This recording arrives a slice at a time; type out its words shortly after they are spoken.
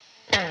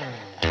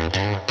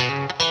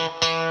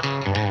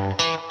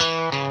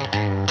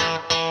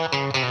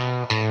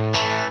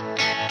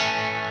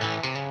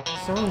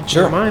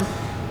Sure. Don't mind.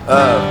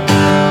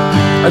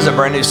 That's a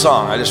brand new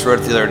song. I just wrote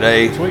it the other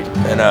day. Sweet.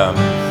 And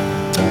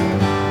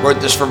wrote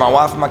this for my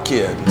wife and my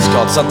kid. It's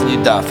called Something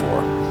You'd Die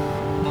For.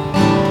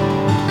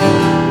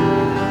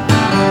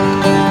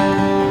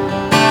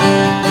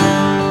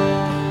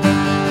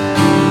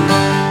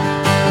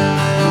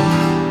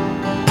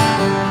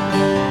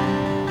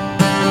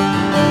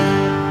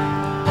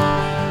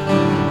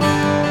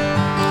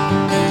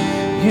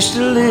 Used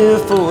to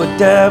live for a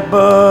dive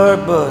bar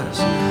buzz,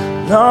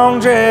 long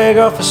drag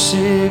off a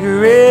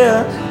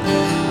cigarette.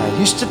 I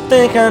used to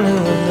think I knew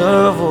what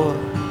love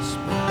was,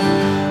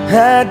 but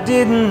I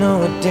didn't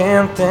know a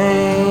damn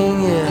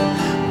thing yet.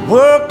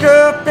 Woke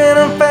up and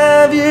I'm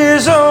 5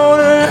 years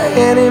older,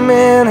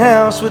 handyman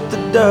house with the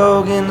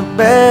dog in the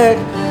back,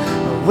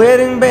 a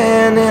wedding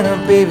band and a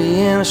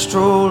baby in a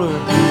stroller.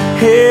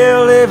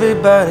 Hell,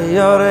 everybody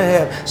ought to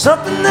have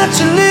something that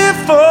you live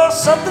for,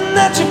 something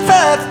that you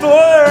fight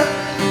for.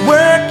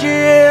 Work your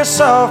ass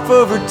off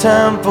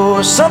overtime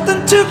for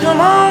something to come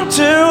home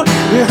to.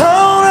 You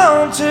hold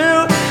on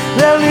to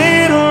that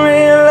little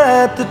red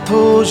light that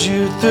pulls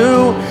you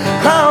through.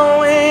 I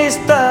always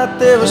thought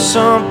there was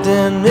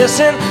something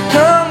missing.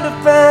 Come to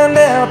find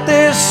out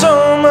there's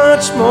so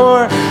much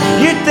more.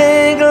 You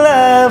think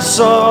life's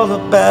all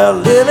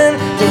about living,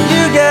 then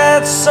you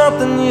got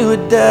something you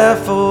would die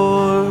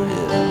for.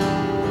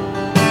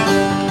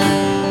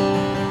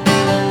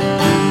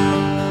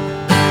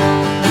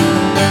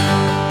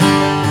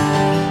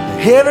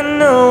 Heaven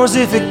knows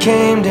if it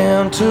came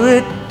down to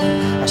it,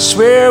 I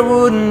swear I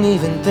wouldn't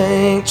even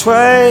think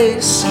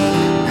twice.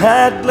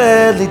 I'd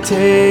gladly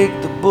take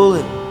the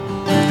bullet.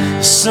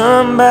 If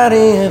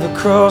somebody ever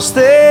crossed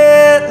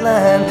that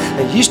line,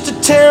 they used to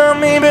tell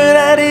me but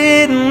I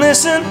didn't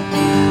listen.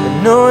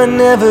 But no, it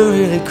never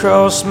really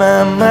crossed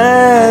my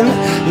mind.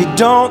 You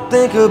don't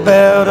think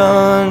about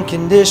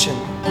unconditioned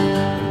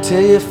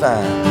until you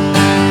find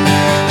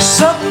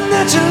something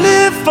that you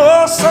live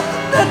for,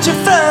 something that you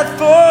fight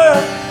for.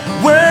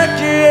 Work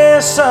your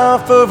ass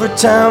off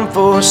overtime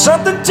for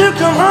something to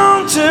come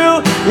home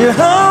to. You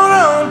hold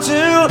on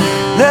to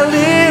that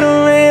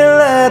little red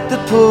light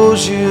that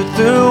pulls you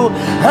through.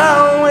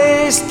 I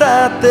always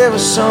thought there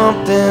was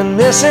something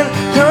missing.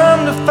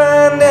 Come to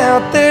find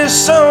out there's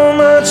so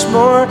much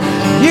more.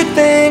 You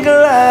think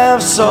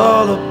life's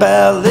all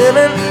about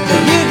living,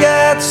 but you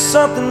got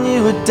something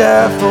you would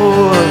die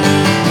for.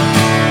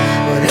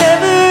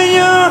 Whatever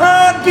your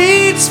heart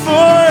beats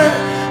for,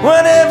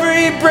 what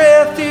every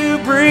breath you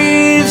breathe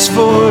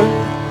for,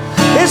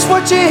 it's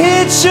what you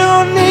hit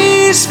your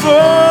knees for.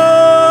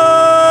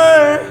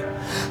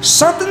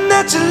 Something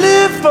that you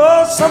live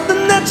for,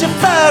 something that you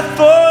fight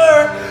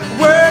for.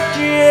 Work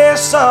your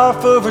ass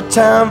off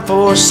overtime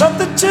for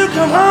something to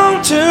come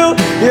home to.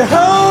 You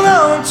hold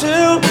on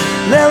to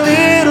that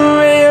little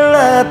red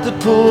light that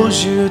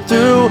pulls you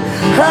through.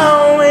 I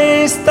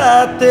always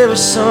thought there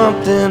was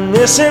something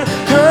missing.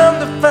 Come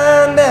to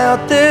find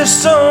out there's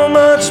so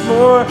much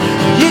more.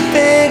 You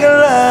think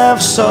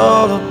life's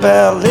all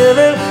about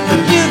living, but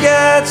you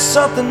got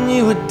something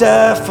you would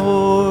die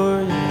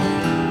for.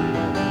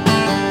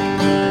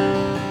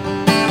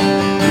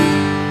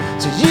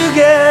 So you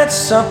got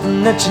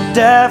something that you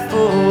die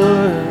for.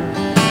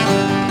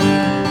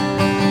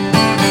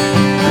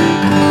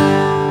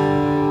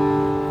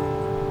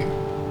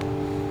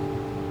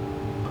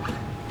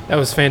 That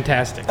was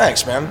fantastic.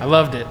 Thanks, man. I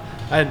loved it.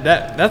 I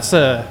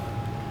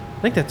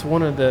think that's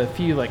one of the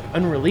few like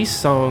unreleased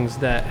songs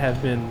that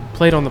have been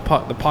played on the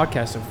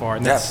podcast so far,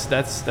 and that's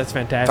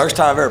fantastic. First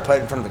time I've ever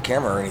played in front of the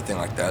camera or anything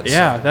like that.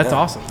 Yeah, so, that's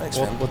awesome. Thanks,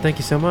 well, man. Well, thank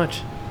you so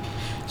much.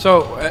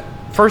 So,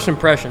 first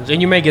impressions,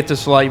 and you may get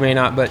this a lot, you may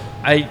not, but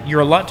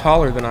you're a lot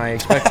taller than I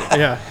expected.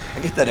 Yeah. I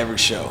get that every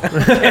show.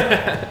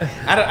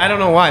 I don't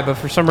know why, but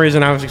for some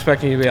reason I was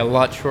expecting you to be a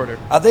lot shorter.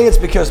 I think it's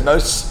because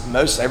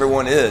most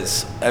everyone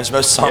is, as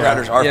most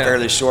songwriters are Yeah.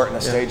 fairly short, and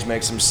the stage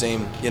makes them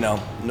seem,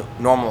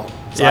 normal.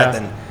 So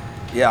I'm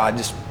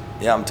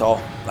tall.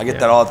 I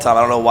get that all the time.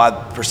 I don't know why the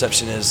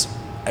perception is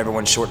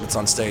everyone's short that's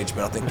on stage,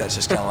 but I think that's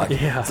just kind of like,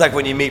 it's like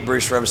when you meet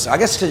Bruce Robinson. I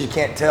guess because you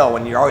can't tell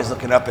when you're always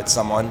looking up at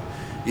someone.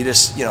 You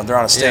just, they're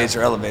on a stage,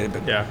 they're elevated.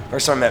 But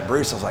first time I met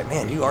Bruce, I was like,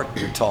 man, you're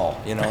tall,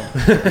 Yeah,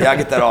 I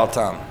get that all the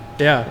time.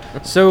 Yeah.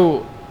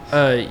 So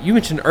you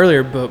mentioned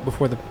earlier, but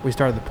before we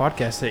started the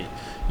podcast, that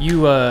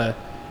you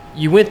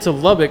went to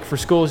Lubbock for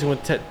schools. You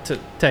went to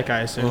tech,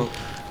 I assume.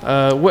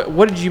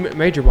 What did you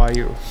major while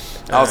you?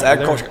 I was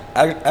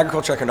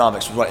agriculture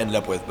economics was what I ended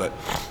up with, but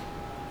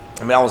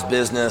I was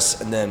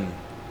business, and then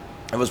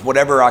it was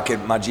whatever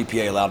my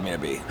GPA allowed me to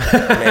be.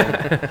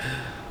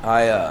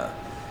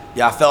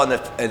 I fell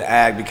in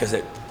ag because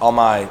I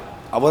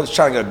was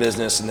trying to go to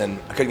business, and then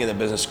I couldn't get into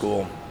business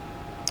school,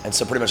 and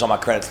so pretty much all my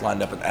credits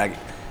lined up with ag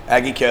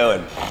eco,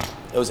 and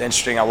it was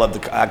interesting. I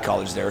loved the ag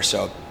college there,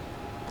 so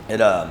it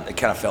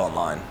kind of fell in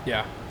line.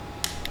 Yeah,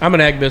 I'm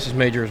an ag business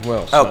major as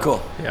well. So, oh,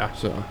 cool. Yeah.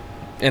 So,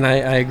 and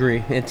I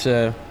agree.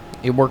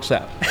 It works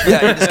out.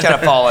 Yeah, you just kind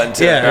of fall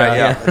into it. Right?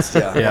 Yeah. It's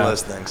one of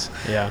those things.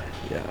 Yeah.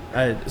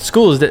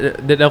 School is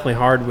definitely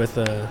hard with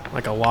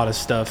like a lot of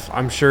stuff.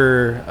 I'm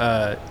sure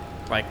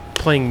like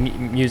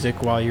playing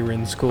music while you were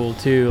in school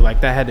too.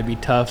 Like that had to be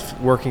tough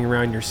working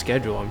around your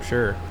schedule, I'm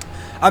sure.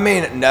 I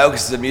mean, no,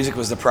 because the music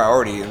was the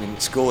priority. I mean,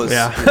 school is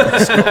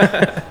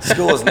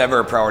school was never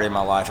a priority in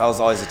my life. I was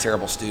always a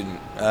terrible student,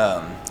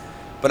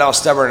 but I was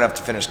stubborn enough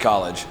to finish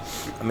college.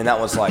 I mean, that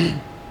was like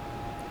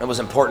it was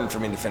important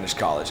for me to finish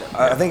college.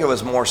 I think it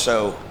was more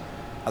so.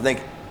 I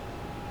think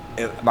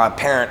my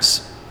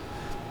parents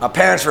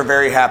were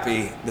very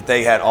happy that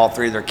they had all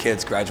 3 of their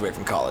kids graduate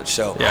from college.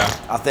 So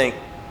I think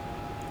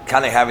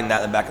kind of having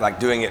that in the back, like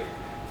doing it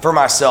for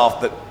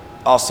myself, but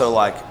also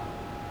like.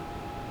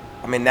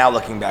 I mean, now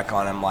looking back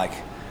on it,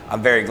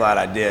 I'm very glad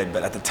I did.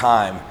 But at the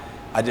time,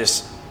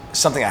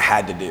 something I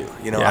had to do.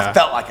 You know, I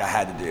felt like I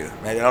had to do.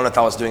 I don't know if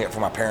I was doing it for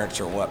my parents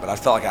or what, but I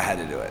felt like I had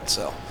to do it.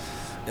 So,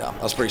 yeah,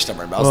 I was pretty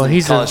stubborn about it. I was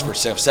in college for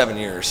 7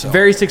 years. So.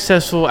 Very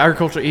successful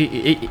agricultural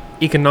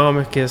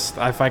economicist,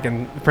 if I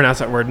can pronounce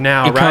that word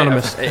now.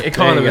 Economist. Right?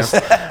 Economist.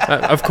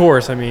 Of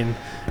course. I mean,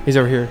 he's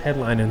over here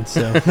headlining.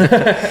 So,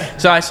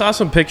 So I saw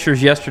some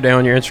pictures yesterday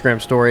on your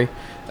Instagram story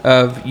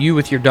of you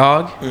with your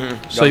dog.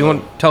 Mm-hmm. So you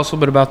want to tell us a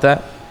little bit about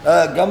that?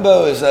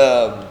 Gumbo is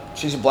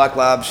she's a black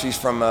lab. She's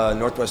from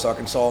Northwest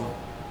Arkansas,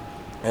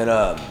 and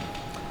I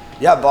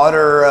bought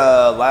her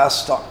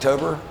last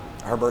October.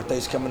 Her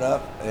birthday's coming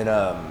up, and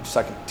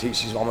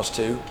she's almost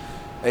 2,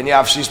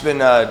 and she's been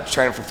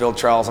training for field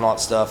trials and all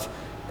that stuff,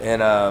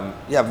 and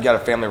we've got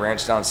a family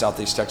ranch down in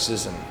Southeast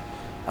Texas, and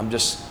I'm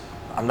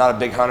not a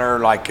big hunter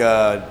like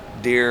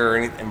deer or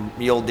anything,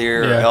 mule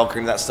deer or elk or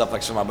any of that stuff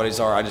like some of my buddies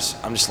are. I'm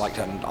just like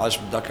hunting. I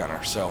just duck hunter.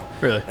 So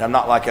really, and I'm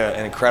not like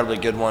an incredibly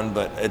good one,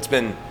 but this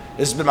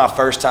has been my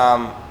first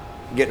time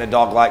getting a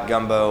dog like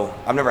Gumbo.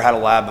 I've never had a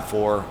lab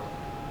before.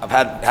 I've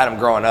had them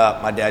growing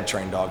up. My dad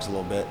trained dogs a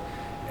little bit,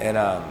 and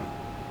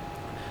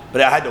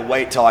but I had to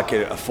wait till I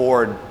could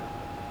afford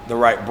the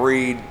right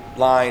breed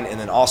line, and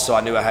then also I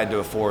knew I had to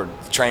afford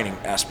the training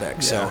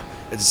aspect. So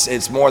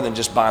it's more than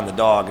just buying the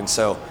dog, and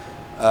so.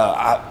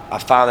 I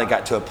finally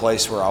got to a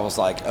place where I was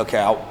like, okay,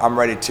 I'm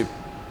ready to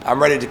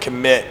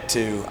commit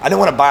to. I didn't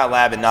want to buy a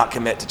lab and not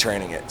commit to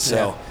training it.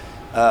 So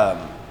I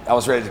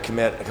was ready to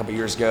commit a couple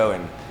years ago,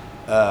 and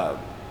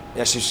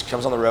she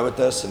comes on the road with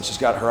us, and she's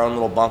got her own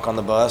little bunk on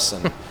the bus,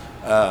 and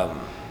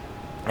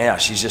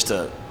she's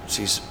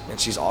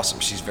awesome.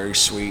 She's very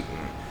sweet, and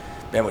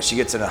man, when she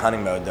gets into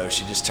hunting mode though,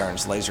 she just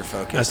turns laser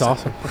focused. That's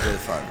awesome. Really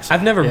fun. So.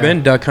 I've never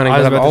been duck hunting,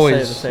 but I've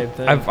always say the same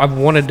thing. I've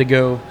wanted to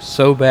go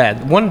so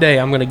bad. One day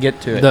I'm going to get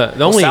to it.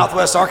 The only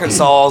Southwest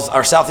Arkansas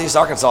or Southeast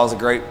Arkansas is a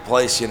great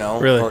place, you know.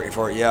 Really?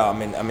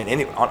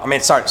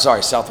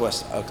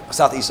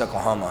 Southeast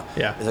Oklahoma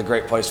is a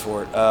great place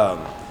for it.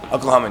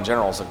 Oklahoma in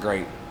general is a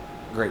great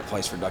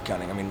place for duck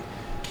hunting. I mean,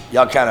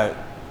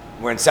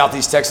 we're in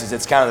Southeast Texas.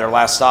 It's kind of their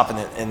last stop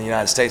in the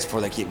United States before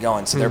they keep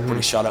going, so they're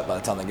pretty shut up by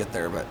the time they get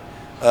there. But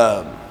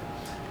I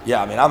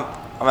mean,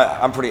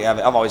 I'm pretty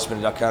avid. I've always been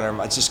a duck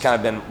hunter. It's just kind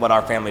of been what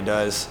our family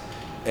does,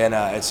 and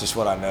it's just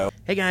what I know.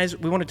 Hey guys,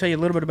 we want to tell you a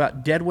little bit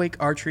about Deadwake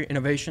Archery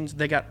Innovations.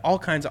 They got all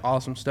kinds of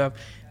awesome stuff.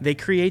 They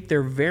create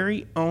their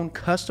very own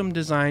custom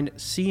designed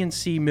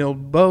CNC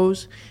milled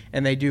bows,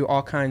 and they do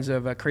all kinds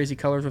of crazy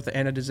colors with the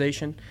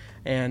anodization.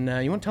 And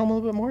you want to tell them a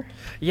little bit more?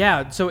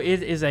 Yeah, so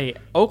it is a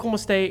Oklahoma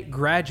State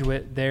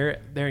graduate. They're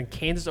in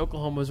Kansas,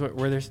 Oklahoma is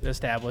where they're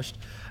established.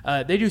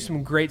 They do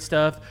some great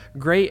stuff,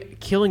 great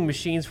killing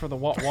machines for the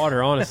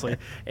water, honestly.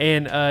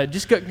 And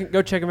just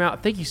go check them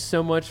out. Thank you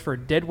so much for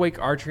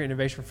Deadwake Archery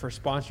Innovation for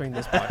sponsoring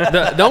this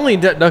podcast. The only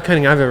duck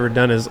hunting I've ever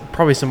done is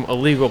probably some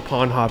illegal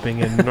pond hopping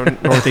in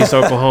northeast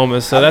Oklahoma.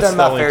 So I've that's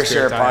done my fair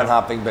share of pond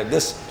hopping, but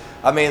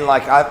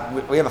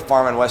we have a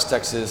farm in West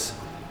Texas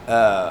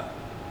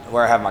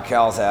where I have my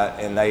cows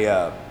at, and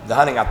the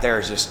hunting out there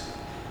is just,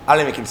 I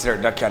don't even consider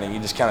it duck hunting. You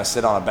just kind of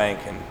sit on a bank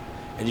and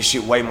you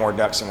shoot way more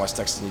ducks in West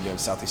Texas than you do in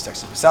Southeast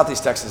Texas. But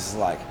Southeast Texas is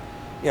like,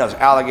 there's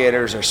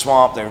alligators, there's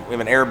swamp, we have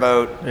an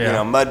airboat,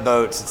 mud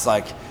boats. It's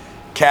like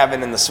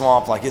cabin in the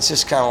swamp. Like, it's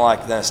just kind of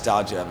like the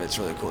nostalgia of it. It's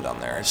really cool down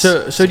there.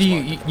 So do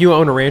you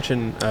own a ranch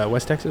in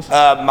West Texas?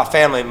 My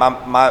family, my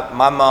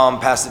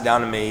mom passed it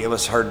down to me. It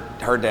was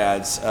her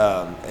dad's.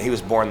 He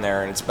was born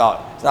there, and it's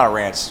not a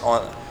ranch. It's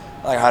only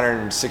like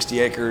 160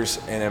 acres,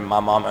 and then my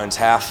mom owns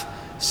half.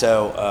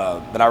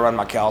 So, but I run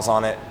my cows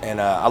on it,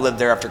 and I lived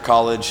there after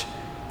college,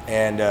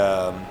 and it's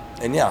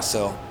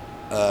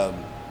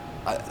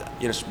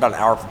about an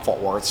hour from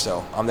Fort Worth,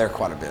 so I'm there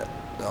quite a bit.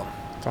 So.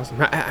 That's awesome.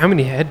 How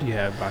many head do you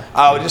have by?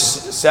 Oh,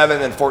 just 7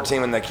 and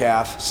 14 in the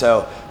calf.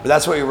 So, but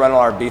that's what we run all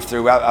our beef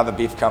through. I have a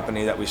beef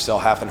company that we sell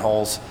half and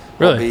wholes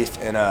beef,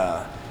 and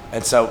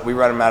so we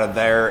run them out of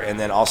there. And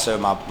then also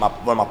one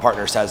of my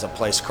partners has a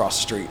place across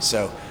the street,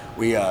 so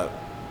we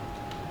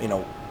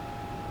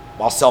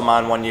I'll sell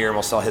mine one year and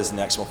we'll sell his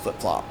next. We'll flip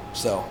flop.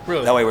 So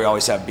that way we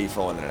always have beef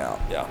rolling in and out.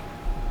 Yeah.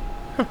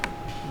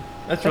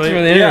 That's really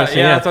interesting.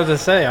 Yeah, that's what I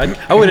was gonna say.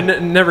 I would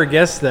have never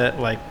guessed that.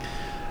 Like,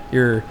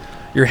 you're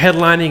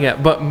headlining at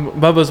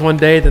Bubba's one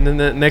day, then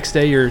the next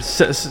day you're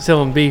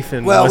selling beef.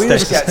 Well, we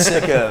just got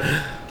sick of.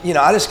 I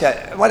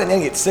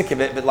didn't get sick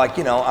of it, but like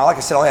I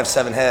said, I only have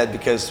 7 head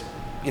because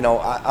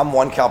I'm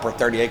 1 cow per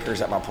 30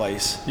 acres at my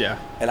place. Yeah.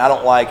 And I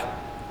don't like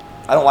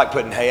I don't like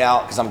putting hay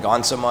out because I'm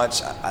gone so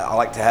much. I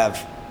like to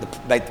have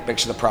make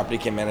sure the property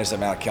can manage the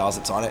amount of cows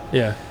that's on it.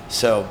 Yeah.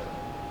 So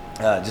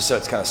just so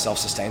it's kind of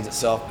self-sustains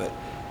itself. But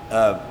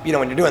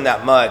when you're doing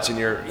that much and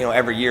you're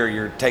every year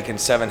you're taking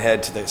 7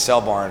 head to the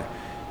sale barn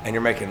and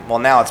you're making, well,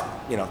 now it's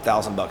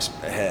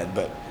 $1,000 a head,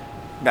 but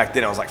back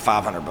then it was like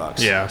 $500.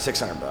 Yeah.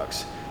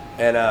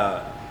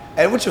 $600.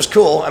 And which was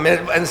cool. I mean,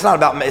 and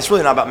it's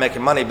really not about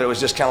making money, but it was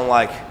just kind of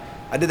like,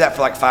 I did that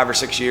for like 5 or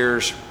 6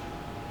 years.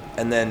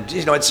 And then,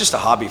 it's just a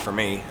hobby for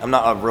me. I'm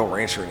not a real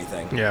rancher or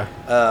anything. Yeah.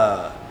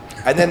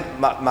 And then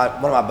one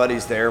of my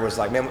buddies there was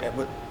like, man, a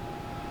lot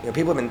of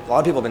people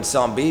have been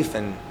selling beef,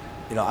 and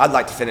I'd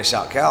like to finish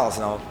out cows.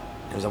 And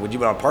he was like, would you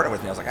want to partner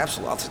with me? I was like,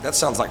 absolutely. That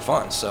sounds like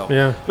fun. So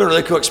yeah, it's been a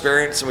really cool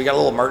experience, and we got a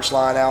little merch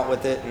line out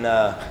with it, and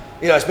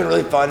it's been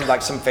really fun.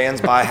 Like some fans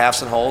buy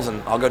halves and wholes,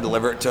 and I'll go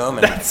deliver it to them.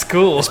 And that's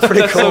cool. It's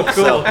pretty cool.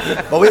 So cool.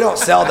 But we don't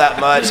sell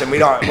that much, and we're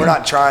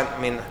not trying. I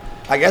mean,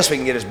 I guess we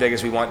can get as big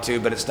as we want to,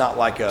 but it's not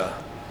like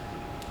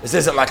this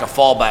isn't like a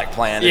fallback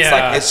plan. It's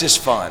like, it's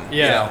just fun.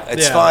 Yeah.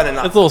 It's fun. And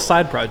it's a little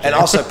side project. And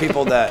also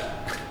people that,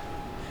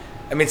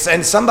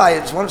 and somebody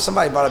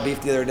bought a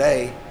beef the other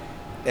day,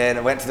 and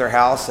I went to their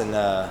house, and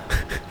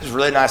it was a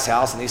really nice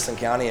house in Eastland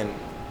County, and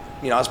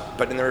I was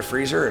putting it in their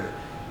freezer,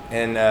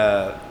 and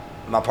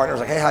my partner was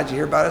like, hey, how'd you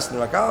hear about us? And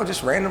they're like, oh,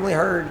 just randomly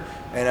heard,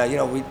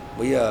 and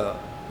we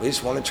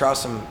just wanted to try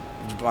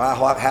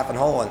buy half and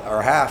whole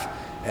or half,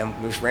 and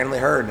we just randomly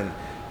heard,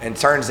 and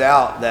turns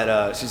out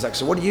that she's like,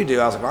 so what do you do?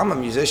 I was like, well, I'm a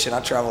musician. I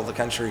travel the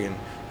country and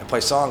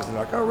play songs. And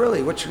they're like, oh,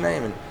 really? What's your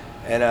name?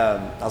 And I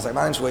was like,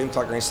 my name's William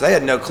Clark Green. So they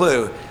had no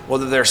clue. Well,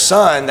 their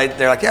son,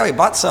 they're like, yeah, we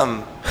bought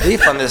some beef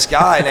from this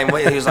guy named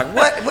William. He was like,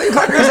 what? William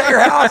Clark Green's at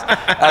your house?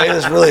 It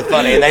was really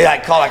funny. And they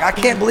called like, I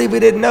can't believe we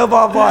didn't know,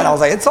 blah, blah. And I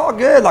was like, it's all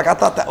good. Like, I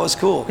thought that was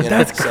cool.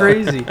 That's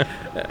crazy.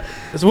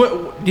 So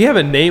what, do you have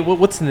a name?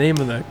 What's the name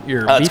of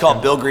your beef? It's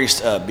called Bill Grease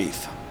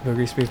Beef. Bill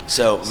Grease Beef.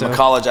 So in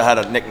college, I had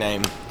a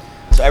nickname.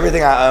 So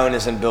everything I own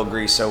is in Bill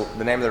Grease. So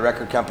the name of the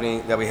record company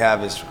that we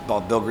have is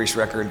called Bill Grease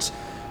Records.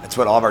 That's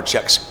what all of our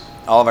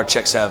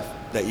checks have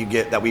that you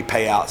get, that we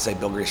pay out, say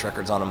Bill Grease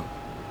Records on them.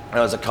 And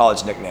it was a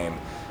college nickname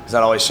because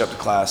I'd always show up to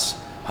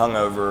class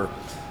hungover,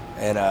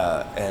 and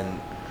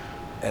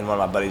one of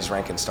my buddies,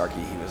 Rankin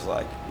Starkey, he was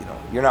like,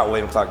 you're not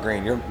William Clark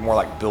Green, you're more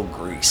like Bill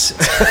Grease.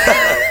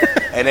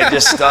 And it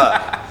just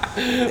stuck.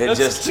 It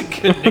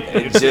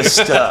just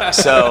stuck.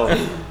 So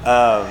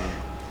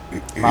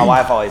my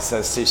wife always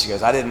says too, she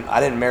goes, I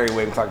didn't marry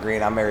William Clark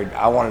Green, I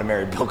wanted to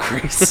marry Bill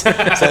Grease. So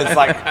it's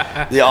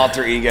like the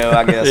alter ego,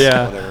 I guess.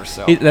 Yeah. Whatever.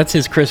 So That's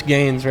his Chris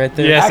Gaines right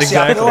there. Yes, actually,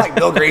 exactly. I feel like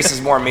Bill Grease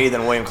is more me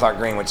than William Clark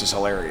Green, which is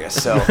hilarious.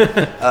 So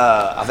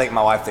I think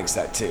my wife thinks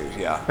that too.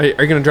 Yeah. Are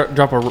you going to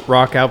drop a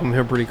rock album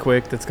here pretty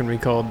quick that's going to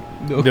be called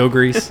Bill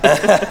Grease?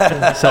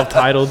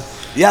 Self-titled?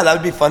 Yeah, that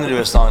would be fun to do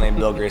a song named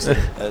Bill Grease,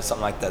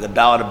 something like that. The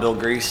Ballad of Bill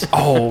Grease.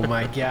 Oh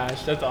my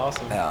gosh, that's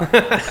awesome.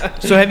 Yeah.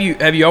 So have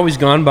you always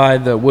gone by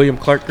the William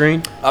Clark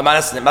Green?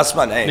 That's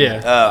my name.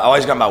 Yeah. I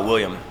always gone by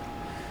William.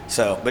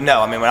 So, but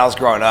no, I mean, when I was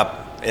growing up,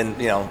 and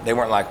they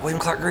weren't like William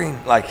Clark Green,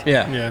 like.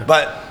 Yeah.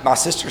 But my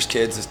sister's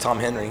kids is Tom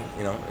Henry,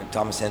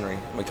 Thomas Henry.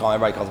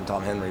 Everybody calls him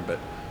Tom Henry, but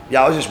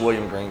yeah, I was just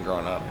William Green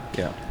growing up.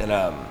 Yeah.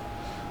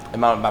 And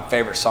my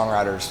favorite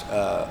songwriters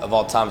of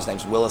all time, his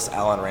name's Willis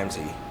Allen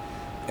Ramsey,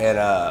 and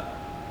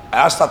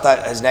I just thought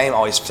that his name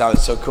always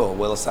sounded so cool,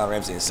 Willis Allen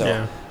Ramsey. And so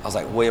I was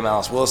like, William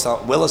Allen,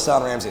 Willis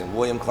Allen Ramsey, and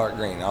William Clark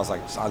Green. And I was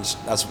like,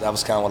 that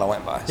was kind of what I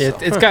went by. Yeah, so.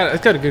 it's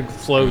got a good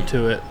flow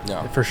to it,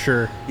 for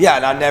sure. Yeah,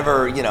 and I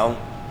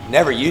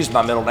never used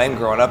my middle name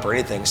growing up or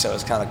anything, so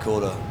it's kind of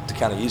cool to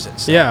kind of use it.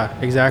 So. Yeah,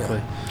 exactly.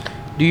 Yeah.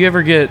 Do you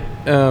ever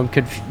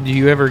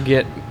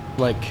get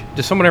like,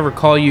 does someone ever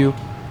call you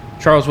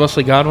Charles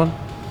Wesley Godwin?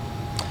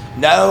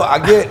 No,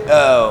 I get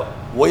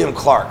William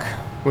Clark.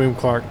 William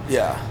Clark.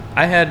 Yeah.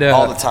 I had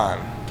all the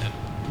time.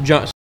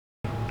 John.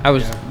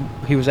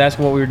 He was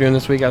asking what we were doing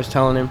this week. I was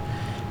telling him,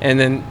 and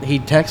then he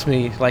texted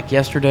me like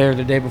yesterday or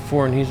the day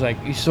before, and he's like,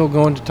 "You still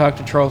going to talk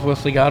to Charles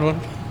Wesley Godwin?"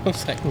 I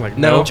was like,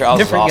 "No, Charles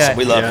is different awesome. guy."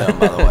 We love him,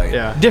 by the way.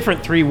 Yeah.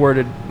 Different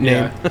 3-worded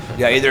name.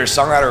 Yeah, either a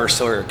songwriter or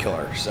serial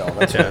killer. So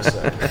that's what I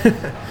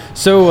said.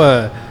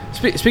 So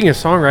speaking of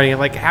songwriting,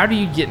 like, how do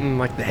you get in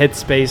like the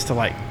headspace to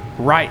like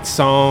write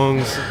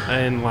songs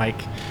and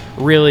like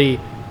really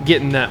get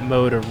in that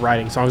mode of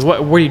writing songs? Where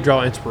do you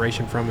draw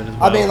inspiration from it as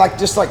well? I mean,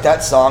 just like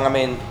that song, I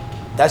mean,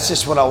 that's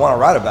just what I want to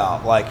write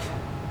about. Like,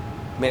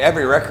 I mean,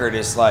 every record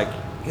is like,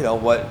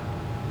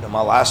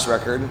 my last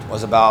record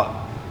was about,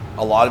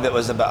 a lot of it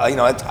was about,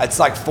 it's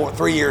like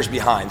 3 years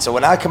behind. So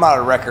when I come out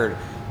of a record,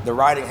 the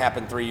writing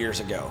happened 3 years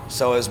ago.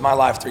 So it was my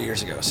life 3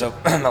 years ago. So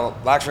the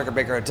last record,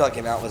 Baker Hotel,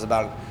 came out, was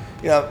about,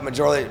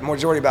 majority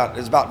about, it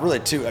was about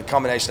really a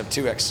combination of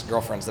 2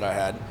 ex-girlfriends that I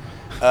had.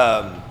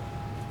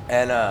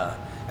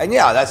 And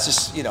yeah, that's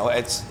just,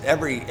 it's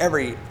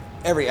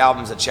every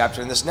album's a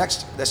chapter. And this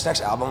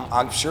next album,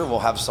 I'm sure will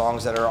have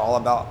songs that are all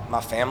about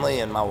my family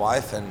and my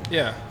wife and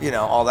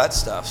all that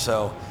stuff.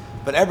 So,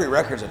 but every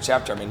record's a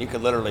chapter. I mean, you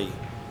could literally,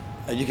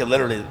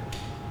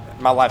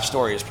 my life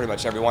story is pretty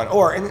much every one.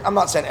 And I'm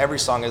not saying every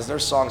song is.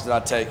 There's songs that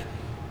I take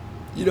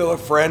you know, a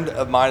friend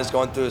of mine is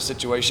going through a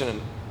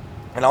situation,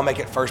 and I'll make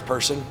it first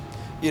person,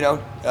 you know,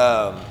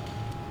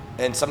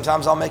 and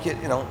sometimes I'll make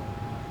it, you know,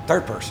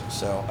 third person.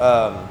 So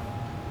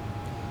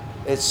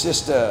it's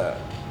just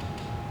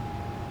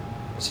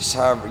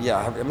however, yeah.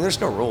 I mean, there's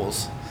no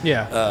rules.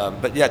 Yeah.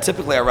 But yeah,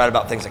 typically I write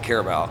about things I care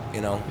about,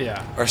 you know.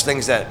 Yeah. Or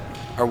things that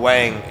are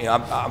weighing. You know,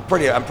 I'm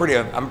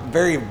a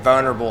very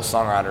vulnerable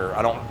songwriter.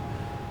 I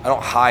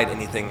don't hide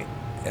anything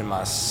in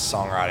my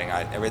songwriting.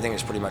 Everything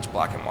is pretty much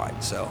black and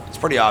white. So it's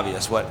pretty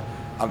obvious what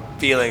I'm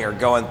feeling or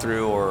going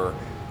through or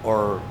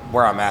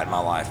where I'm at in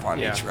my life on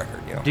each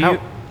record. You know.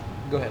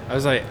 Go ahead. I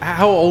was like,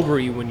 how old were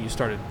you when you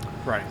started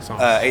writing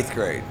songs? 8th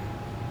grade.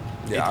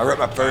 Yeah, I wrote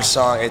my first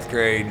song 8th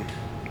grade.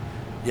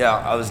 Yeah,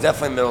 I was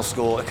definitely middle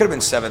school. It could have been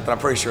 7th, but I'm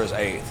pretty sure it was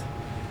 8th.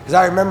 Because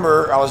I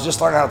remember I was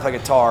just learning how to play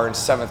guitar in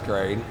 7th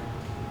grade.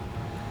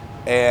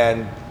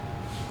 And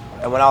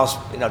when I was,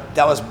 you know,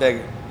 that was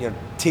big, you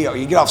know,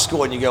 you get off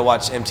school and you go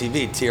watch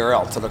MTV,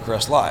 TRL, Till the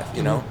Crest Live,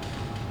 you know?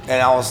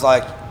 And I was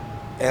like,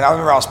 and I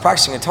remember I was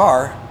practicing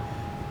guitar,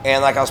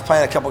 and like I was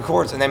playing a couple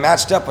chords, and they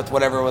matched up with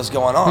whatever was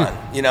going on,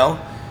 you know?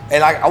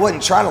 And I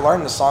wasn't trying to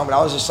learn the song, but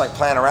I was just like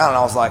playing around, and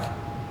I was like,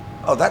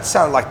 oh, that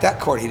sounded like that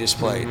chord he just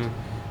played.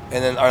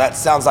 And then, or that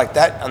sounds like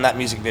that on that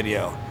music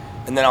video.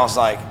 And then I was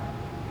like,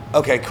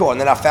 okay, cool. And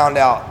then I found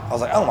out, I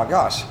was like, oh my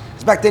gosh.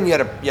 Because back then you had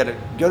to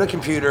go to a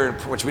computer,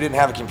 which we didn't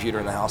have a computer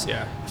in the house.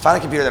 Yeah. Find a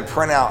computer, then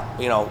print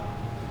out, you know,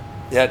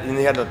 and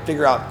you had to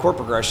figure out chord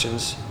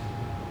progressions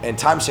and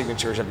time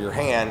signatures of your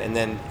hand. And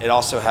then it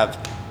also have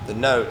the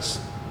notes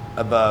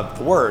above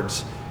the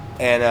words.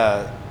 And,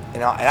 you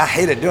know, and I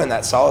hated doing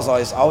that. So I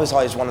was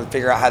always wanted to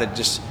figure out how to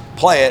just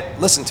play it,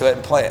 listen to it,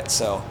 and play it.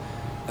 So,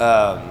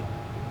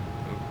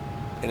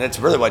 and it's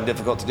really wasn't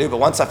difficult to do. But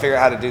once I figured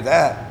out how to do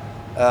that,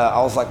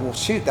 I was like, well,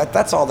 shoot,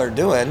 that's all they're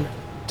doing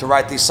to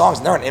write these songs.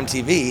 And they're on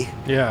MTV.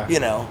 Yeah. You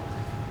know,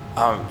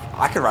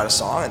 I could write a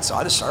song, and so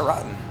I just started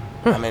writing.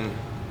 I mean,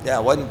 yeah,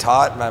 I wasn't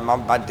taught.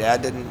 My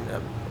dad didn't.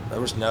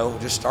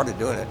 Just started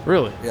doing it.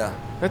 Really? Yeah.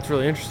 That's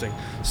really interesting.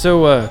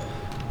 So,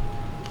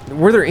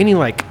 were there any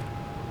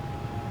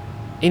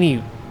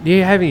do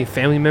you have any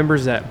family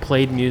members that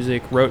played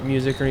music, wrote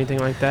music, or anything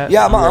like that?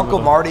 Yeah, my Uncle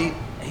Marty,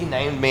 he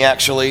named me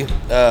actually.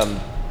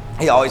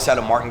 He always had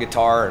a Martin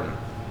guitar, and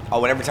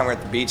every time we were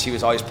at the beach, he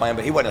was always playing,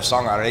 but he wasn't a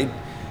songwriter.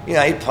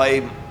 He'd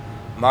play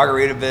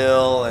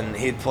Margaritaville, and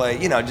he'd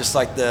play, you know, just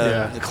like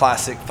the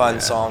classic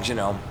fun songs, you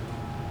know.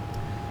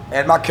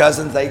 And my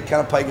cousins, they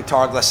kind of play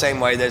guitar the same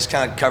way. They just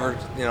kind of covered,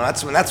 you know,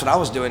 that's what I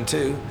was doing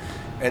too.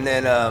 And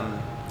then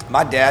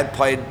my dad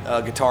played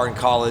guitar in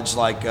college,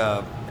 like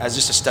as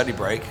just a study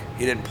break.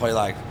 He didn't play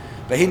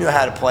but he knew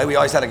how to play. We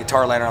always had a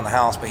guitar laying around the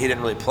house, but he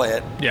didn't really play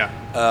it. Yeah.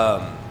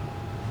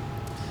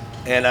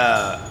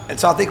 And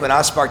so I think when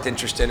I sparked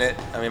interest in it,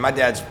 I mean, my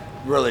dad's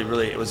really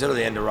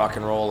into rock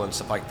and roll and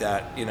stuff like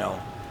that, you know,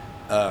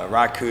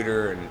 Ry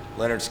Cooder and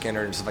Leonard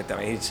Skinner and stuff like that.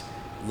 I mean, he's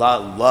a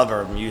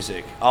lover of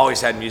music.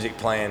 Always had music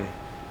playing.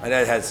 My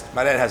dad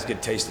has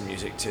good taste in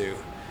music too,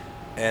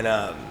 and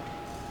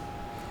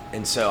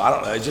so I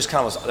don't know. It just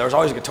kind of was. There was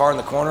always a guitar in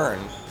the corner,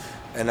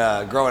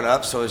 and growing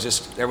up, so it was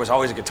just there was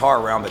always a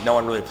guitar around, but no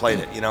one really played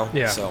it, you know.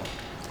 Yeah. So,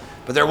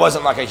 but there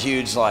wasn't like a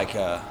huge like.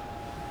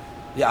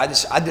 Yeah,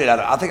 I did.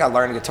 I think I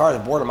learned guitar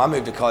at boredom. I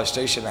moved to College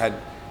Station. I had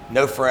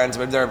no friends. I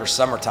moved there over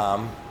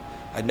summertime.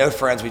 I had no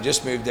friends. We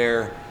just moved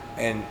there,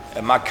 and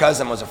my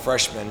cousin was a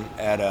freshman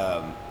at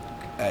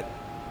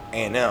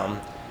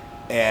A&M,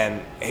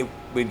 and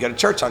we'd go to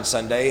church on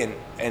Sunday,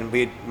 and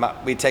we'd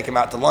take him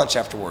out to lunch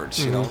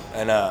afterwards, you know,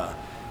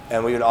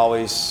 and we would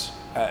always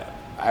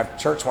after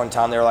church one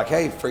time they were like,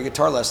 hey, free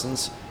guitar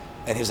lessons.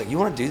 And he was like, you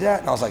want to do that?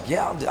 And I was like,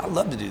 yeah, I'd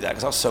love to do that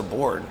because I was so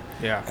bored.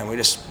 Yeah. And we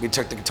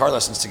took the guitar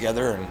lessons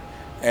together,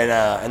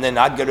 and then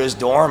I'd go to his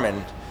dorm,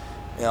 and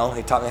you know,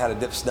 he taught me how to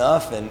dip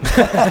snuff, and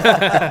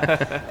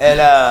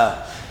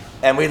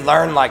and we'd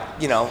learn, like,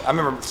 you know, I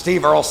remember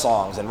Steve Earle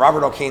songs and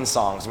Robert O'Keefe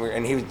songs,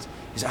 and he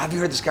said, have you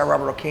heard this guy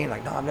Robert O'Keefe?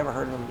 Like, no, I've never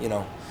heard of him, you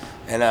know,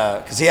 and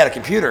because he had a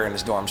computer in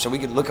his dorm, so we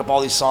could look up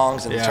all these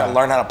songs and try to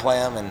learn how to play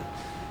them,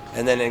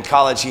 and then in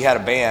college he had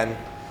a band.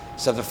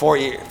 So the 4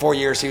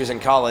 years he was in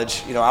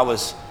college, you know, I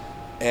was,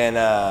 and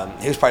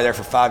he was probably there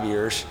for 5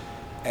 years,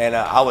 and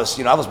I was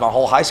my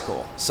whole high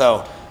school.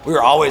 So we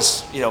were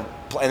always, you know,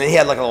 and then he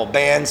had like a little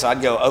band, so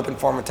I'd go open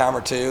for him a time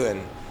or two,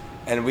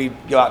 and we'd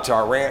go out to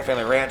our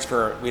family ranch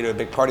we'd do a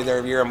big party there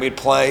every year, and we'd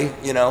play,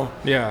 you know,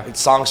 we'd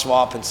song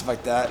swap and stuff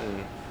like that,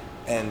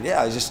 and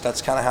yeah,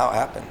 that's kind of how it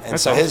happened. And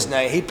that's so awesome. His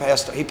name, he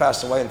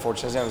passed away,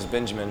 unfortunately. His name was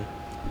Benjamin,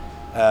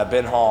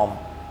 Ben Hall,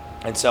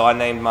 and so I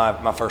named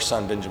my first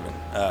son Benjamin.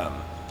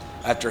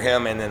 After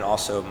him, and then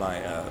also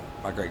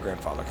my great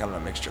grandfather, kind of a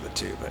mixture of the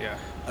two. But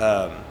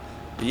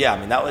yeah, I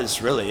mean, that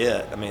was really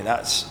it. I mean,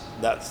 that's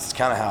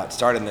kind of how it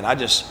started. And then I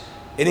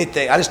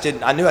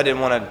knew I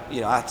didn't want to.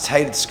 You know, I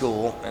hated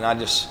school, and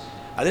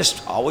I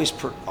just always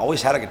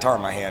had a guitar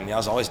in my hand. You know, I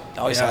was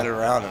always had it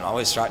around and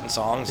always writing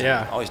songs.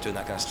 And always doing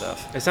that kind of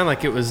stuff. It sounded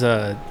like it was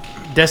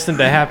destined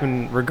to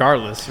happen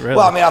regardless. Really.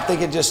 Well, I mean, I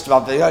think I just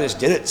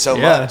did it so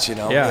much. You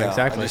know. Yeah,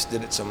 exactly. I just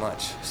did it so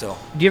much. So.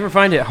 Do you ever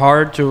find it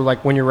hard to,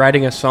 like, when you're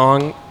writing a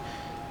song?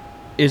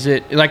 Is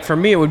it like, for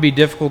me, it would be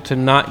difficult to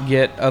not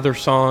get other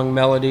song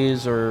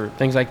melodies or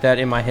things like that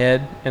in my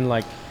head, and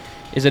like,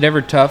 is it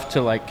ever tough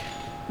to like?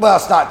 Well,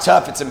 it's not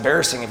tough. It's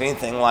embarrassing, if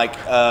anything. Like,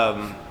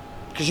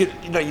 because you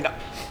know,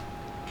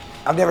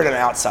 I've never done an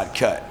outside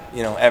cut,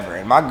 you know, ever.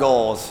 And my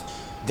goal is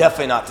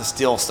definitely not to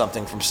steal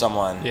something from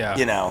someone,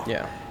 you know,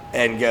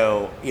 and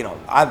go, you know,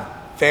 I'm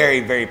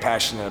very, very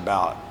passionate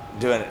about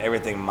doing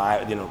everything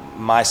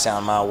my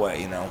sound, my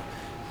way, you know.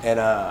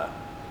 And,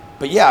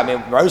 but yeah, I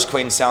mean, Rose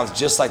Queen sounds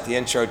just like the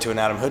intro to an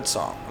Adam Hood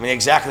song. I mean,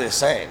 exactly the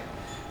same.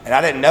 And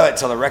I didn't know it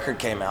till the record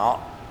came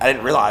out. I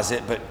didn't realize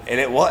it, but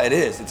it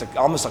is. It's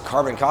almost a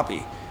carbon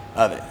copy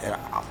of it. And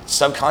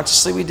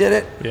subconsciously we did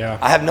it. Yeah.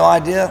 I have no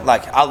idea.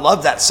 Like, I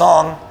love that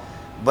song,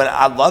 but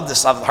I love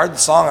this. I've heard the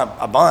song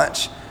a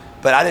bunch,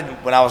 but I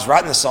didn't, when I was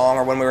writing the song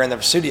or when we were in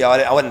the studio,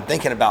 I wasn't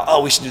thinking about,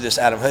 oh, we should do this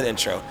Adam Hood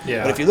intro.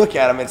 Yeah. But if you look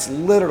at them, it's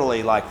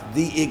literally like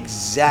the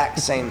exact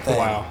same thing.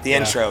 Wow. The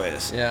intro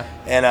is. Yeah.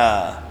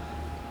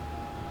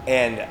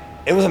 And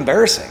it was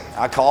embarrassing.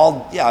 I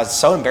was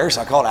so embarrassed.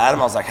 I called Adam.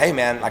 I was like, hey,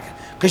 man, like,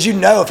 because you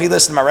know, if he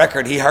listened to my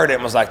record, he heard it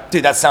and was like,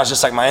 dude, that sounds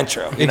just like my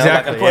intro. You know,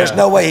 like, there's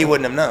no way he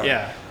wouldn't have known.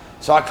 Yeah.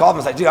 So I called him and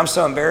was like, dude, I'm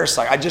so embarrassed.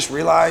 Like, I just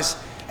realized,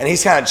 and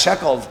he's kind of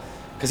chuckled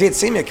because he had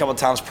seen me a couple of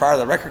times prior to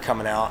the record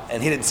coming out,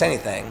 and he didn't say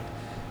anything.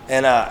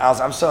 And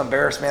I'm so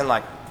embarrassed, man.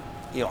 Like,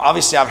 you know,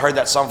 obviously I've heard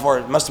that song before.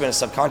 It must have been a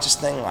subconscious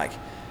thing. Like,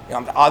 you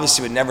know, I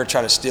obviously would never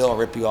try to steal or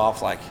rip you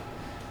off. Like,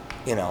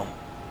 you know,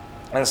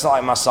 and it's not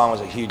like my song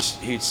was a huge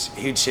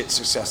hit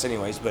success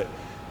anyways, but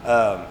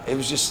it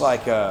was just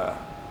like,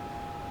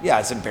 yeah,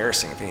 it's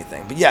embarrassing if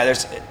anything. But yeah,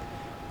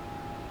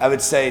 I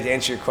would say, to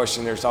answer your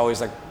question, there's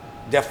always like,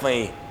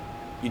 definitely,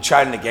 you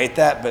try to negate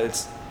that, but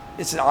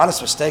it's an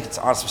honest mistake. It's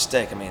an honest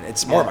mistake. I mean,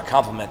 it's more of a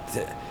compliment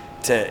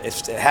to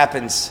if it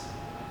happens.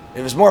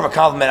 It was more of a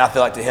compliment, I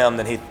feel like, to him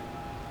than he,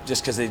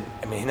 just because he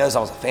knows I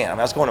was a fan. I mean,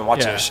 I was going and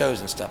watching his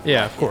shows and stuff.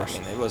 Yeah, like, of course. I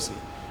mean, it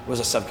was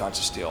a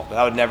subconscious deal, but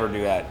I would never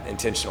do that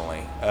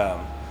intentionally.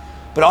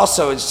 But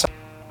also, it's.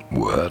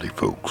 Well, howdy,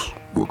 folks.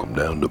 Welcome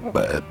down to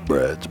Bad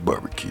Brad's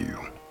Barbecue.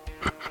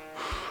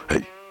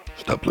 Hey,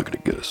 stop looking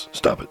at Gus.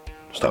 Stop it.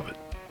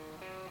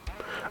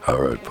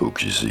 Alright,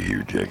 folks, you see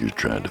here, Jagger's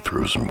trying to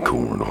throw some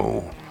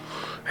cornhole,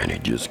 and he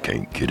just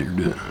can't get her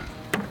done.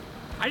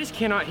 I just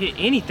cannot hit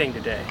anything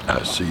today.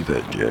 I see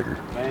that, Jagger.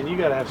 Man, you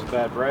gotta have some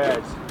Bad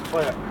Brads.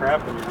 Play that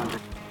crap when you're hungry.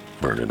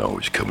 Vernon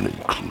always coming in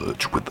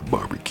clutch with the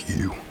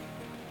barbecue.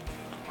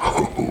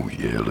 Oh,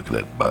 yeah, look at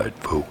that bite,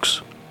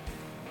 folks.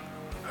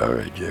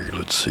 Alright, Jagger,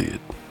 let's see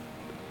it.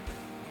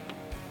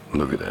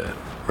 Look at that,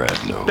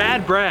 right in the hole.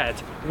 Bad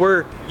Brads,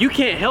 where you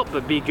can't help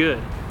but be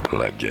good.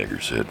 Like Jagger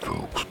said,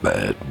 folks,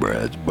 Bad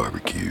Brad's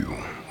Barbecue,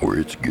 where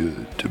it's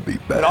good to be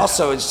bad. But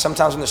also, it's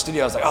sometimes in the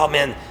studio, I was like, oh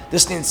man,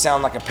 this needs to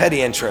sound like a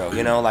Petty intro,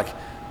 you know, like,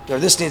 or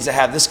this needs to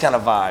have this kind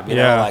of vibe, you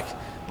know, like,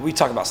 we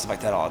talk about stuff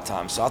like that all the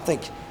time. So I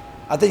think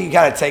you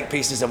gotta take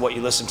pieces of what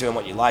you listen to and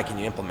what you like and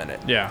you implement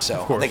it. Yeah, so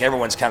of course. I think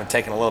everyone's kind of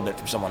taking a little bit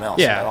from someone else.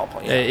 Yeah, at all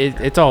point.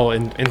 it's all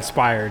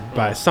inspired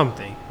by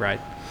something,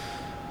 right?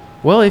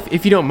 Well,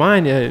 if you don't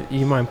mind,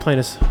 you mind playing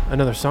us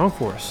another song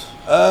for us?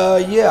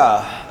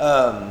 Yeah.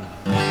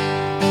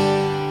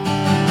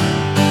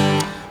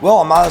 Well,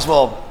 I might as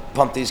well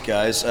pump these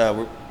guys.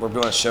 We're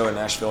doing a show in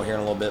Nashville here in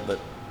a little bit, but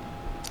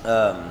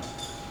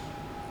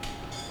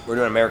we're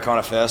doing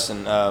Americana Fest,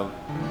 and I'm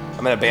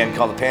in a band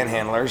called the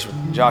Panhandlers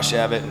with Josh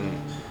Abbott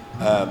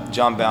and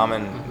John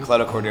Bauman and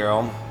Cleto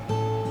Cordero.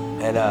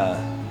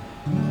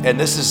 And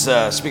this is,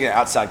 speaking of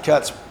outside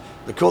cuts,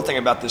 the cool thing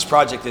about this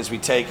project is we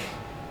take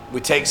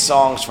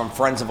songs from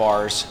friends of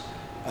ours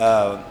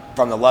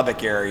from the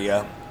Lubbock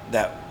area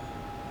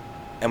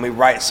and we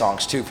write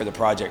songs too for the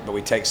project, but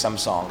we take some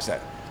songs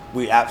that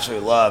we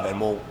absolutely love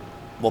and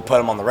we'll put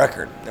them on the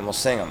record and we'll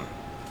sing them,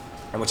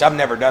 which I've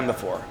never done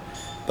before.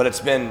 But it's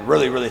been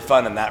really, really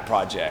fun in that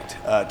project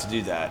to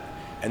do that.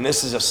 And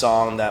this is a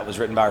song that was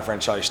written by our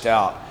friend Charlie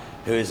Stout,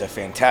 who is a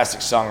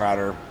fantastic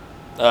songwriter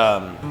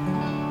and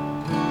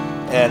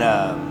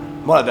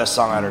one of the best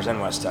songwriters in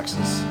West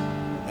Texas,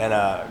 and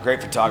a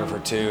great photographer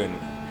too. And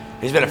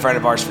he's been a friend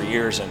of ours for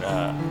years. And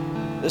I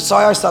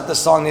always thought this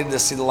song needed to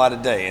see the light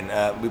of day,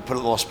 and we put a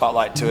little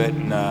spotlight to it,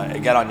 and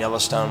it got on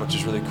Yellowstone, which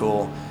is really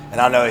cool.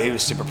 And I know he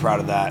was super proud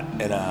of that,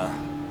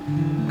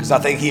 and because I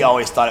think he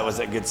always thought it was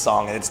a good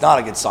song, and it's not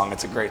a good song,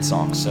 it's a great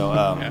song. So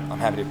I'm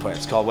happy to play it.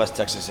 It's called West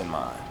Texas in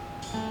Mind.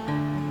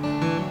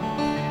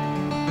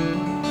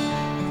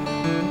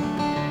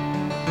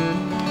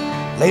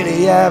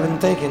 Lately I've been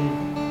thinking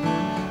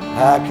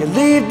I could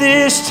leave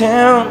this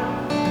town,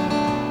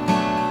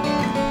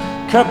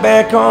 cut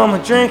back on my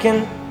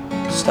drinking,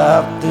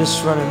 stop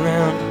this running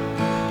round,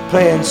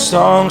 playing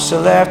songs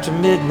till after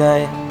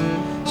midnight,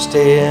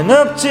 staying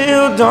up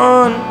till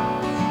dawn,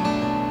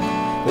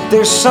 But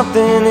there's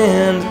something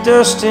in the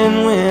dust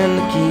and wind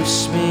that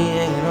keeps me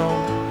hanging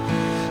on.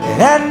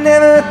 And I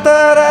never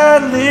thought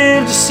I'd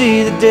live to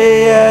see the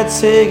day I'd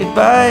say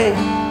goodbye.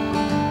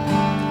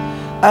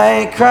 I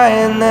ain't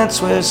crying,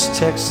 that's West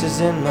Texas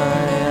in my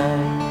eye.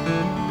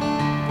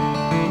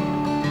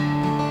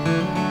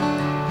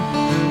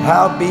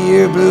 I'll be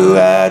your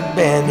blue-eyed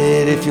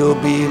bandit if you'll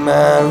be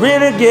my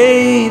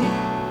renegade.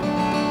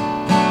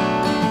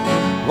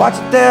 Watch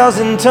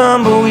 1,000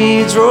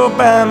 tumbleweeds roll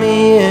by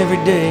me every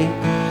day.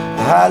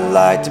 I'd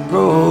like to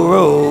grow a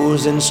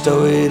rose and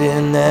stow it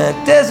in that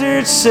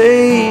desert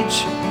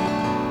sage,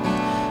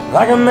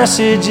 like a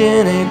message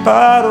in a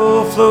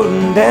bottle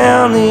floating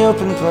down the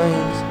open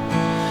plains,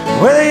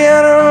 where the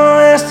yellow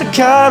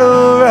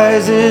estacado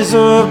rises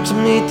up to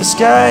meet the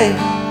sky.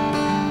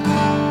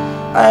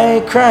 I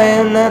ain't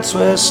crying, that's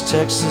West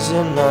Texas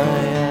in my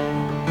eye.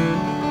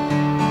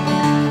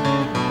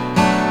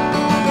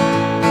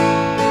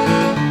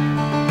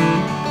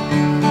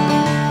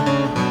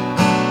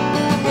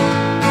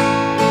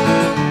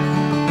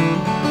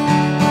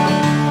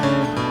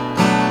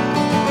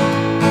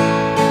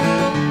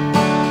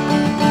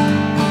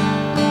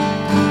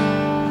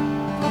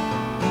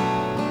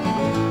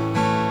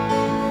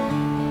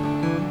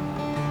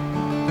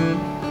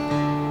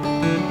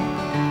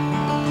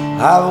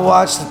 I've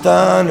watched the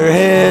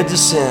thunderheads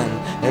ascend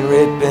and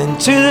rip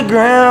into the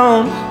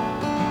ground,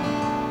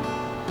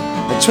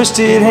 the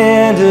twisted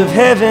hand of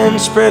heaven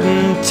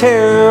spreading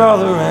terror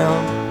all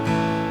around,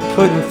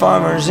 putting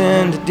farmers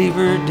into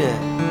deeper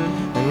debt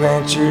and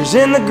ranchers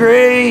in the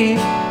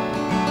grave,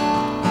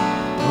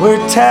 where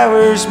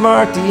towers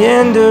mark the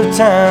end of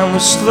time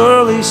with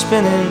slowly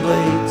spinning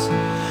blades,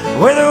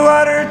 where the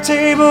water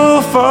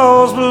table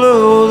falls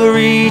below the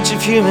reach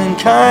of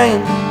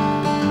humankind.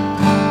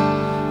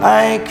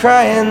 I ain't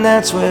crying,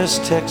 that's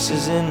West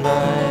Texas in my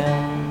eye.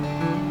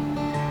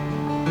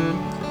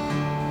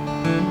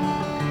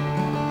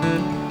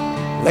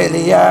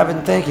 Lately I've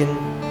been thinking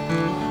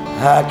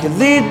I could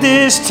lead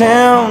this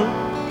town,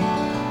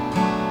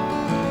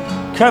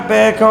 cut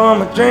back on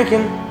my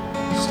drinking,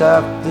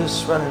 stop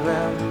this running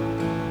around,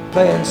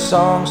 playing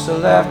songs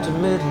till after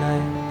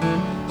midnight,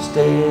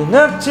 staying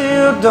up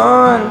till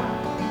dawn.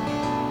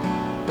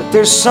 But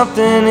there's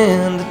something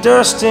in the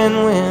dust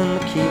and wind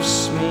that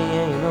keeps me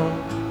hanging on.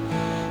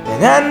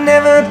 And I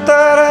never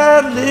thought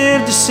I'd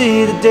live to